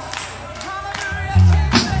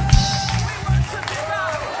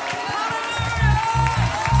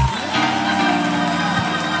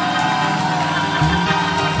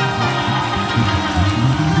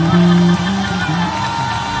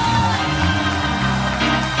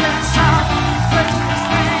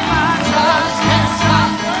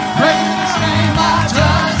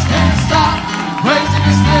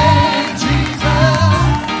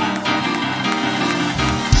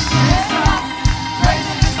 Can't stop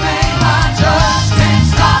praising His name. I just can't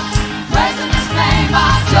stop praising His name.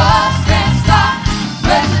 I just can't stop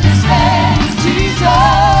praising His name, Jesus.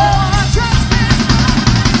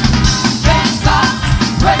 Can't stop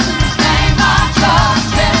praising His name. I just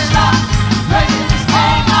can't stop praising His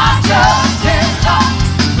name. I just can't stop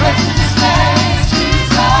praising His name,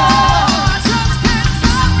 Jesus.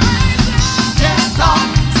 Can't stop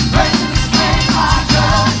praising His name. I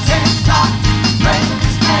just can't stop praising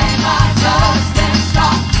His name. I just can't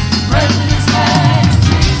stop praising His name,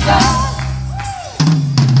 Jesus.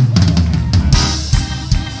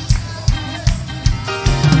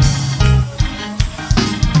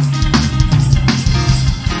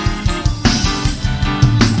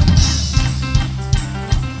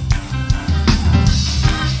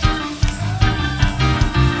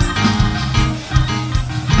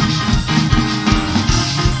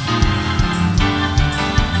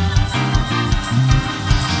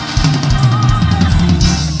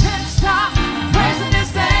 Can't stop praising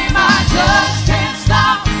His name. I just can't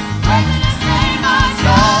stop praising His name. I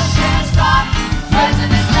just can't stop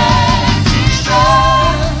praising His name, Jesus.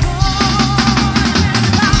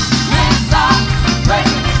 Can't stop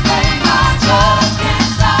praising His name. I just can't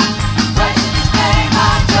stop praising His name.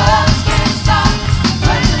 I just can't stop praising His name, Jesus. Can't stop praising His name. I just can't stop praising His name. I just can't stop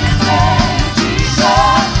praising His name, Jesus.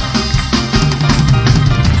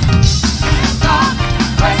 Can't stop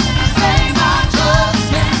praising His name. I just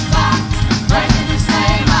can't stop praising His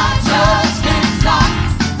name. I just can't stop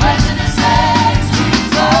praising His name,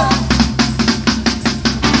 Jesus.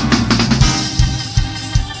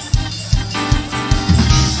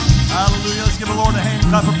 Hallelujah. Let's give the Lord a hand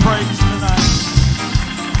clap of praise tonight.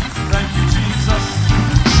 Thank you, Jesus.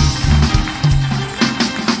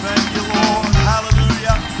 Thank you, Lord.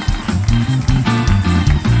 Hallelujah.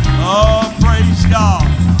 Oh, praise God.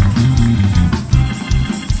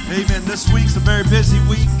 Amen. This week's a very busy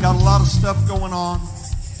week. Got a lot of stuff going on.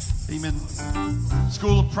 Amen.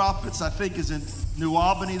 School of Prophets, I think, is in New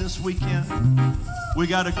Albany this weekend. We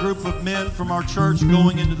got a group of men from our church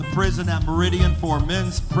going into the prison at Meridian for a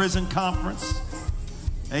men's prison conference.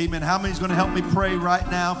 Amen. How many's going to help me pray right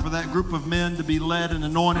now for that group of men to be led and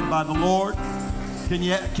anointed by the Lord? Can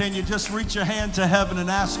you just reach your hand to heaven and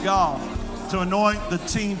ask God to anoint the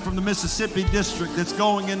team from the Mississippi district that's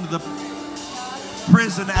going into the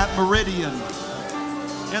prison at Meridian?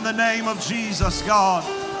 In the name of Jesus, God,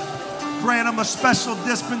 grant them a special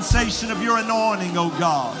dispensation of your anointing, oh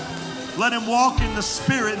God. Let him walk in the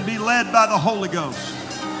Spirit and be led by the Holy Ghost.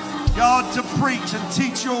 God, to preach and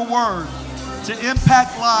teach your word, to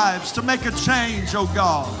impact lives, to make a change, oh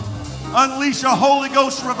God. Unleash a Holy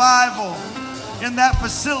Ghost revival in that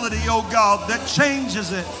facility, oh God, that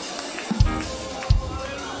changes it.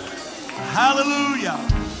 Hallelujah.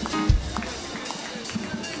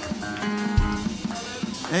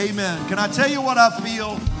 Amen. Can I tell you what I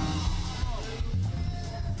feel?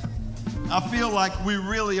 I feel like we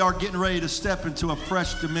really are getting ready to step into a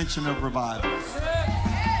fresh dimension of revival.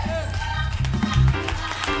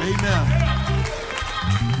 Amen.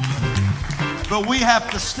 But we have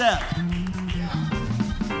to step.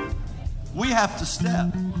 We have to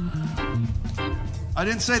step. I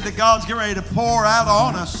didn't say that God's getting ready to pour out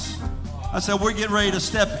on us. I said we're getting ready to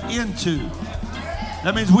step into.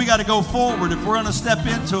 That means we got to go forward. If we're going to step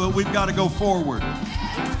into it, we've got to go forward.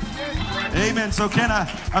 Amen. So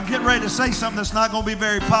I'm getting ready to say something that's not going to be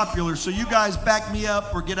very popular. So you guys back me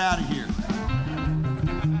up or get out of here.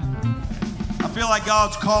 I feel like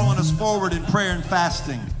God's calling us forward in prayer and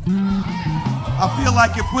fasting. I feel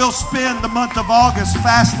like if we'll spend the month of August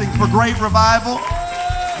fasting for great revival,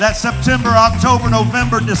 that September, October,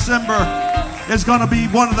 November, December is going to be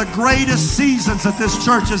one of the greatest seasons that this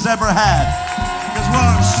church has ever had. Because we're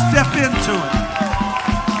going to step into it.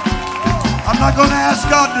 not going to ask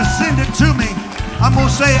God to send it to me. I'm going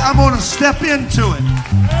to say, I'm going to step into it.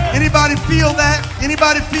 Anybody feel that?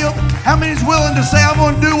 Anybody feel? How many is willing to say, I'm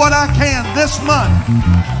going to do what I can this month?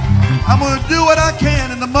 I'm going to do what I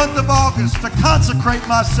can in the month of August to consecrate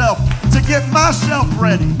myself, to get myself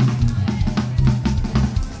ready.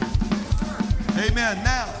 Amen.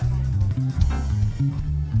 Now,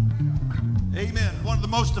 amen. One of the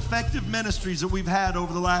most effective ministries that we've had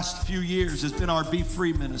over the last few years has been our Be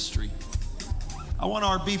Free ministry. I want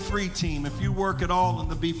our Be Free team, if you work at all in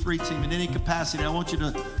the Be Free team in any capacity, I want you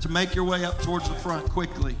to make your way up towards the front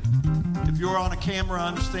quickly. If you're on a camera, I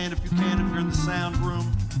understand if you can. If you're in the sound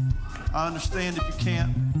room, I understand if you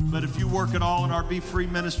can't. But if you work at all in our Be Free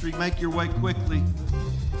ministry, make your way quickly.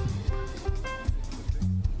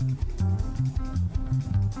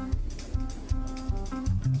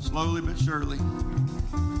 Slowly but surely.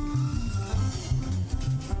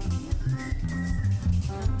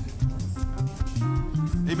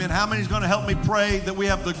 Amen. How many is going to help me pray that we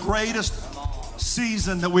have the greatest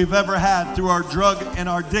season that we've ever had through our drug and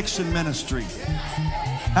our addiction ministry?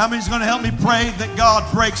 How many is going to help me pray that God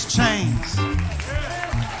breaks chains?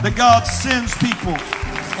 That God sends people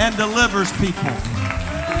and delivers people?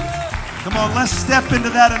 Come on, let's step into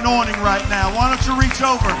that anointing right now. Why don't you reach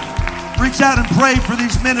over? Reach out and pray for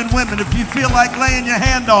these men and women. If you feel like laying your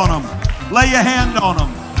hand on them, lay your hand on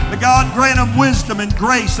them. That God grant them wisdom and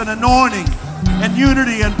grace and anointing and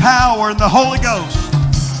unity and power in the Holy Ghost.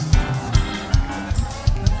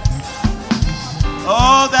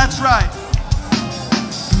 Oh, that's right.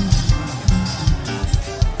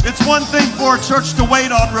 It's one thing for a church to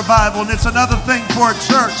wait on revival, and it's another thing for a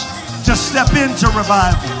church to step into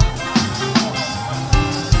revival.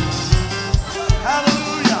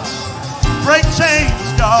 Hallelujah. Break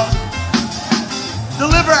chains, God.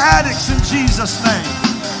 Deliver addicts in Jesus' name.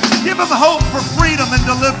 Give them hope for freedom and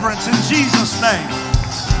deliverance in Jesus' name.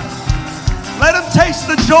 Let them taste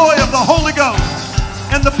the joy of the Holy Ghost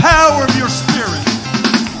and the power of your Spirit.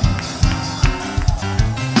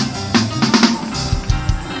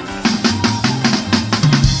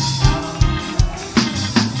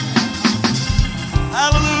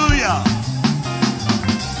 Hallelujah.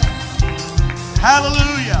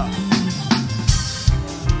 Hallelujah.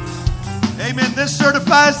 Amen. This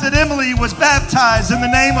certifies that Emily was baptized in the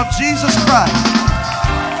name of Jesus Christ.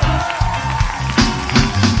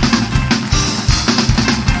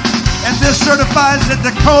 And this certifies that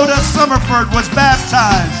Dakota Summerford was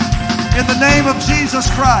baptized in the name of Jesus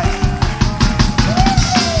Christ.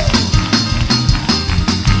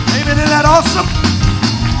 Amen. Isn't that awesome?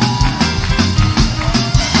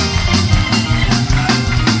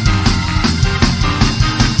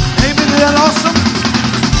 Amen. Isn't that awesome?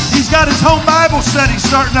 He's got his home Bible study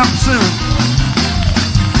starting up soon.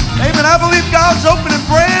 Amen. I believe God's opening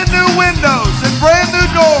brand new windows and brand new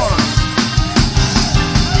doors.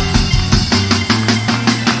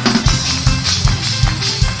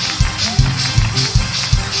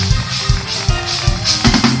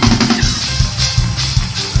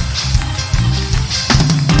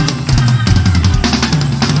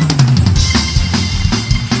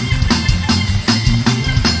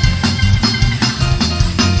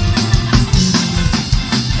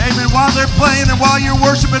 While they're playing and while you're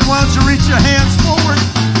worshiping, why don't you reach your hands forward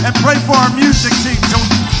and pray for our music team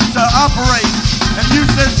to operate and use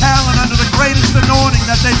their talent under the greatest anointing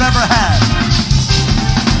that they've ever had.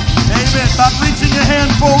 Amen. By reaching your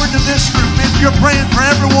hand forward to this group, if you're praying for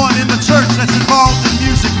everyone in the church that's involved in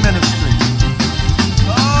music ministry.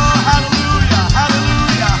 Oh, hallelujah,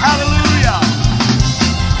 hallelujah, hallelujah.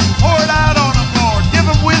 Pour it out on them, Lord. Give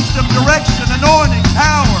them wisdom, direction, anointing,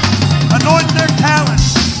 power. Anoint their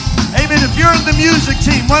talents. Amen. If you're in the music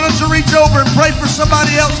team, why don't you reach over and pray for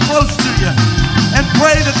somebody else close to you and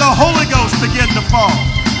pray that the Holy Ghost begin to fall.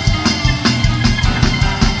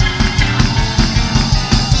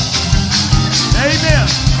 Amen.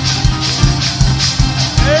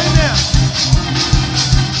 Amen.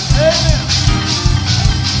 Amen.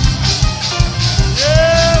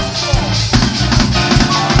 Yes, Lord.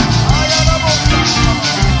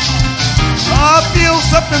 Oh, I feel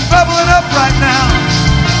something bubbling up right now.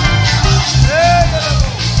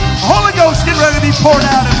 The Holy Ghost getting ready to be poured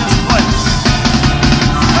out in this place.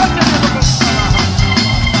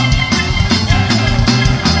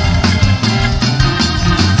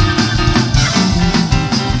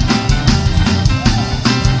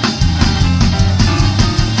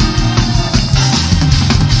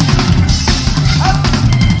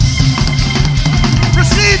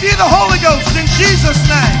 Receive ye the Holy Ghost in Jesus'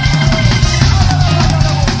 name.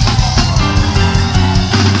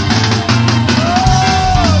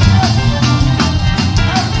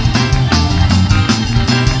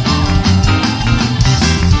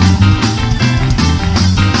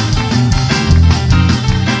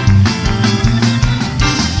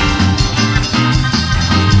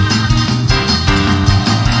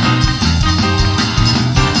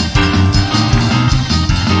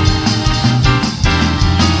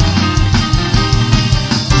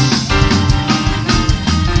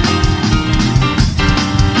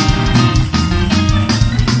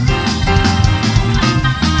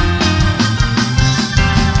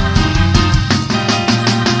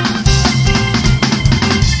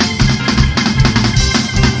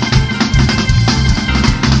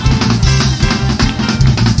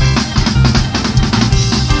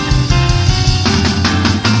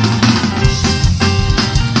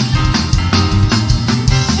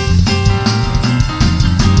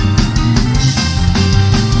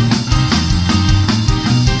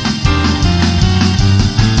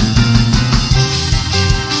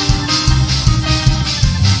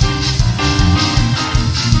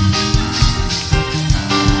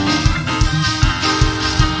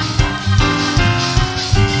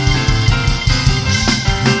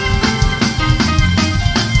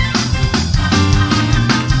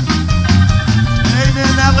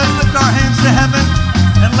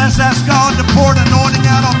 ask God to pour an anointing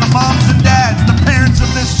out on the moms and dads, the parents of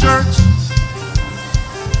this church.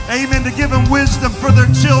 Amen. To give them wisdom for their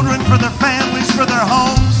children, for their families, for their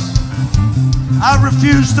homes. I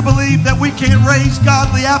refuse to believe that we can't raise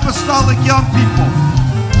godly apostolic young people.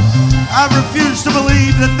 I refuse to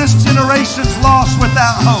believe that this generation's lost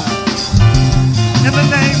without hope. In the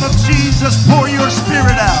name of Jesus, pour your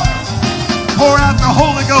Spirit out. Pour out the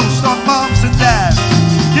Holy Ghost on moms and dads.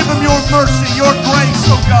 Give them your mercy, your grace,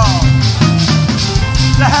 oh God.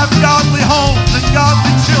 To have godly homes and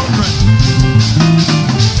godly children.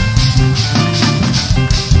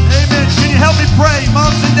 Amen. Can you help me pray?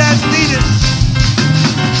 Moms and dads need it.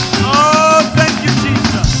 Oh, thank you,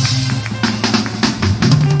 Jesus.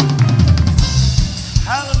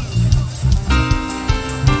 Hallelujah.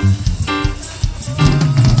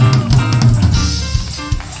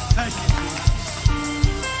 Thank you, Jesus.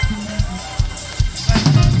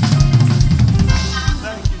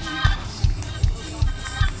 Thank you, Jesus.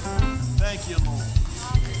 Thank you, Lord.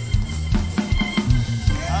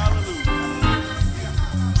 Hallelujah.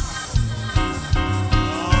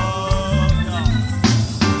 Oh, God.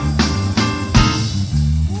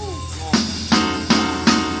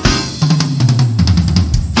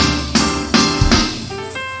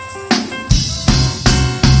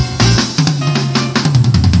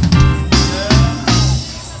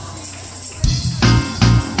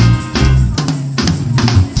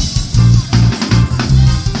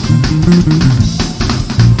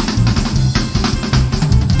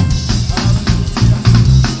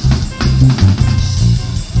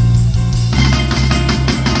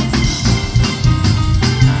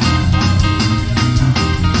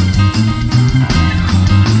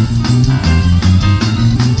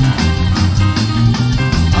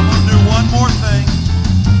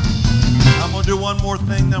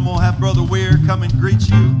 Then we'll have Brother Weir come and greet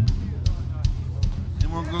you. And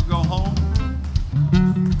we're going to go home.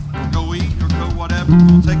 Or go eat or go whatever. We're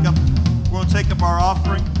going to take up our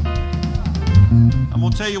offering. I'm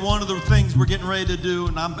going to tell you one of the things we're getting ready to do,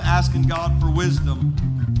 and I'm asking God for wisdom,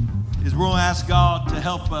 is we're going to ask God to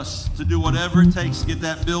help us to do whatever it takes to get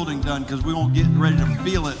that building done, because we're going to get ready to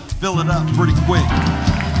fill it up pretty quick.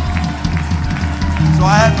 So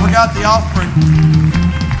I hadn't forgot the offering.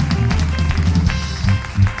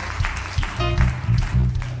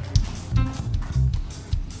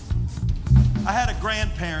 I had a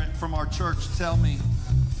grandparent from our church tell me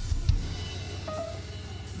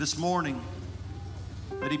this morning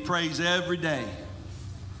that he prays every day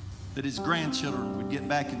that his grandchildren would get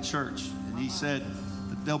back in church. And he said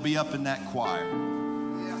that they'll be up in that choir.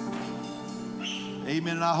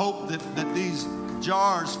 Amen. And I hope that these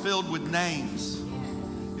jars filled with names,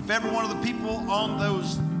 if every one of the people on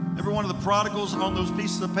those, every one of the prodigals on those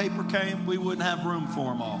pieces of paper came, we wouldn't have room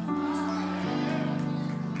for them all.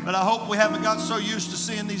 But I hope we haven't got so used to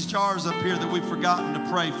seeing these jars up here that we've forgotten to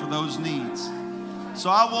pray for those needs. So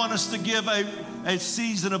I want us to give a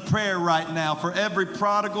season of prayer right now for every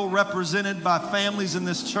prodigal represented by families in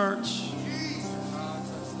this church.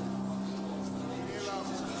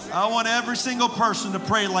 I want every single person to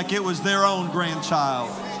pray like it was their own grandchild,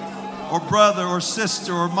 or brother, or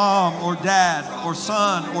sister, or mom, or dad, or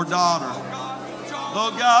son, or daughter.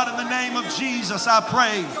 Lord God, in the name of Jesus, I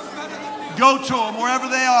pray. Go to them wherever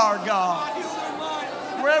they are, God.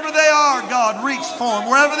 Wherever they are, God, reach for them.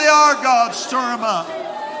 Wherever they are, God, stir them up.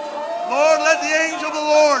 Lord, let the angel of the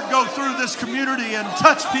Lord go through this community and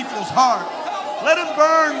touch people's heart. Let them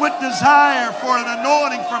burn with desire for an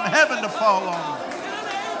anointing from heaven to fall on them.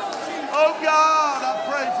 Oh, God, I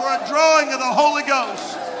pray for a drawing of the Holy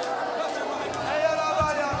Ghost.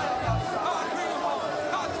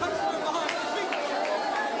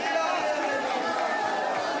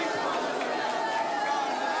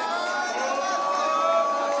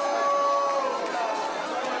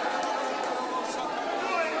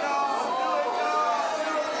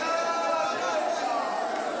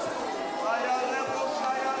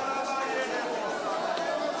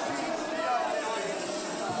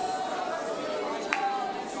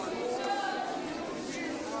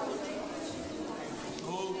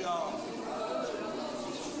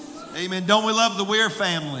 Amen. Don't we love the Weir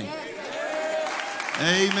family?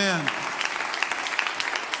 Amen.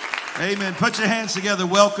 Amen. Put your hands together.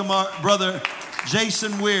 Welcome our brother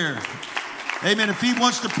Jason Weir. Amen. If he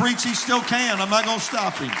wants to preach, he still can. I'm not going to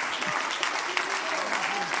stop him.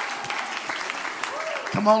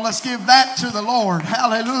 Come on, let's give that to the Lord.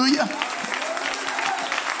 Hallelujah.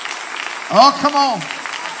 Oh, come on.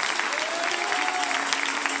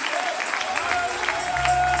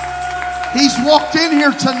 He's walked in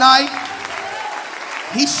here tonight.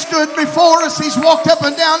 He stood before us. He's walked up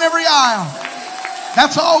and down every aisle.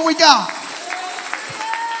 That's all we got.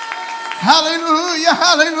 Hallelujah,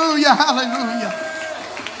 hallelujah, hallelujah.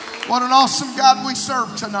 What an awesome God we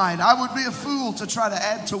serve tonight. I would be a fool to try to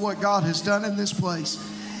add to what God has done in this place.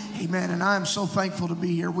 Amen. And I am so thankful to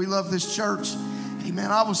be here. We love this church.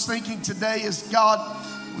 Amen. I was thinking today as God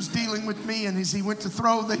was dealing with me, and as He went to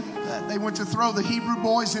throw they went to throw the Hebrew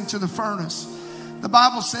boys into the furnace. The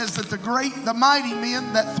Bible says that the mighty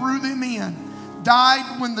men that threw them in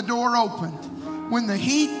died when the door opened. When the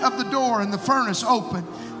heat of the door in the furnace opened,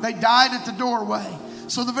 they died at the doorway.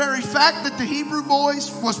 So the very fact that the Hebrew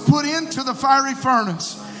boys was put into the fiery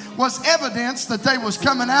furnace was evidence that they was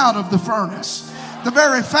coming out of the furnace. The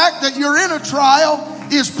very fact that you're in a trial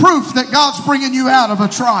is proof that God's bringing you out of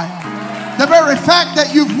a trial. The very fact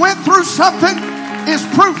that you've went through something is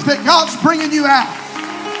proof that God's bringing you out.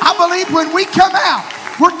 I believe when we come out,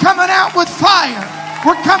 we're coming out with fire.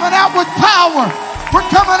 We're coming out with power. We're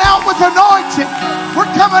coming out with anointing.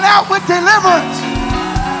 We're coming out with deliverance.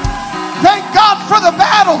 Thank God for the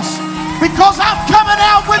battles, because I'm coming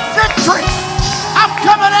out with victory. I'm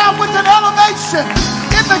coming out with an elevation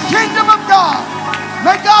in the kingdom of God.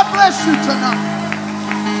 May God bless you tonight.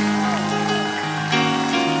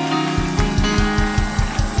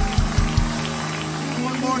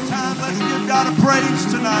 One more time, let's give God a praise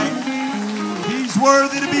tonight. He's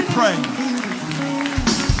worthy to be praised.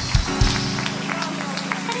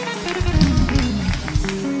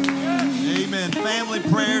 Amen. Family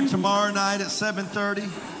prayer tomorrow night at 7:30.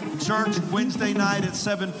 Church Wednesday night at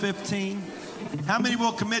 7:15. How many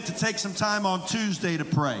will commit to take some time on Tuesday to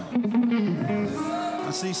pray?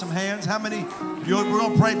 I see some hands. How many? We're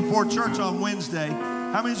going to pray before church on Wednesday.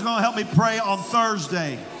 How many is going to help me pray on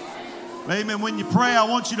Thursday? Amen. When you pray, I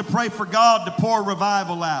want you to pray for God to pour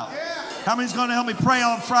revival out. How many is going to help me pray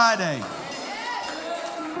on Friday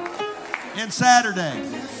and Saturday?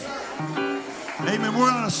 Amen. We're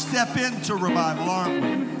going to step into revival, aren't we?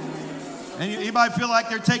 And anybody feel like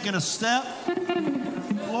they're taking a step?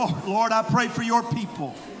 Lord, I pray for your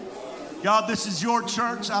people. God, this is your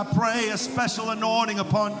church. I pray a special anointing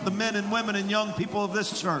upon the men and women and young people of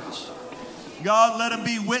this church. God, let them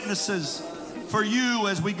be witnesses for you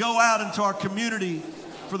as we go out into our community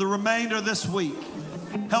for the remainder of this week.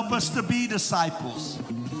 Help us to be disciples.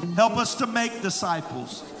 Help us to make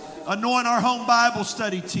disciples. Anoint our home Bible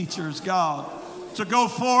study teachers, God, to go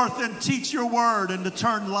forth and teach your word and to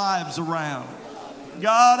turn lives around.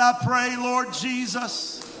 God, I pray, Lord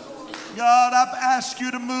Jesus, God, I ask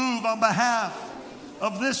you to move on behalf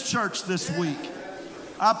of this church this week.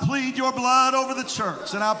 I plead your blood over the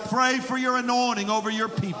church, and I pray for your anointing over your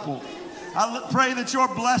people. I pray that your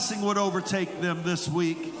blessing would overtake them this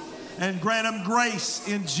week and grant them grace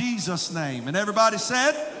in Jesus' name. And everybody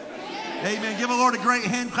said, amen. Amen. Give the Lord a great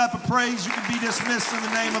hand clap of praise. You can be dismissed in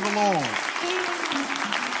the name of the Lord.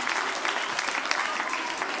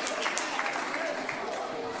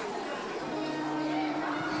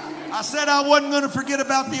 I said I wasn't going to forget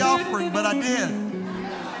about the offering, but I did.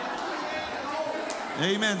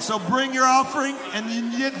 Amen. So bring your offering, and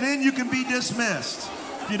then you can be dismissed.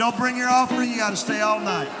 If you don't bring your offering, you got to stay all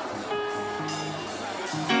night.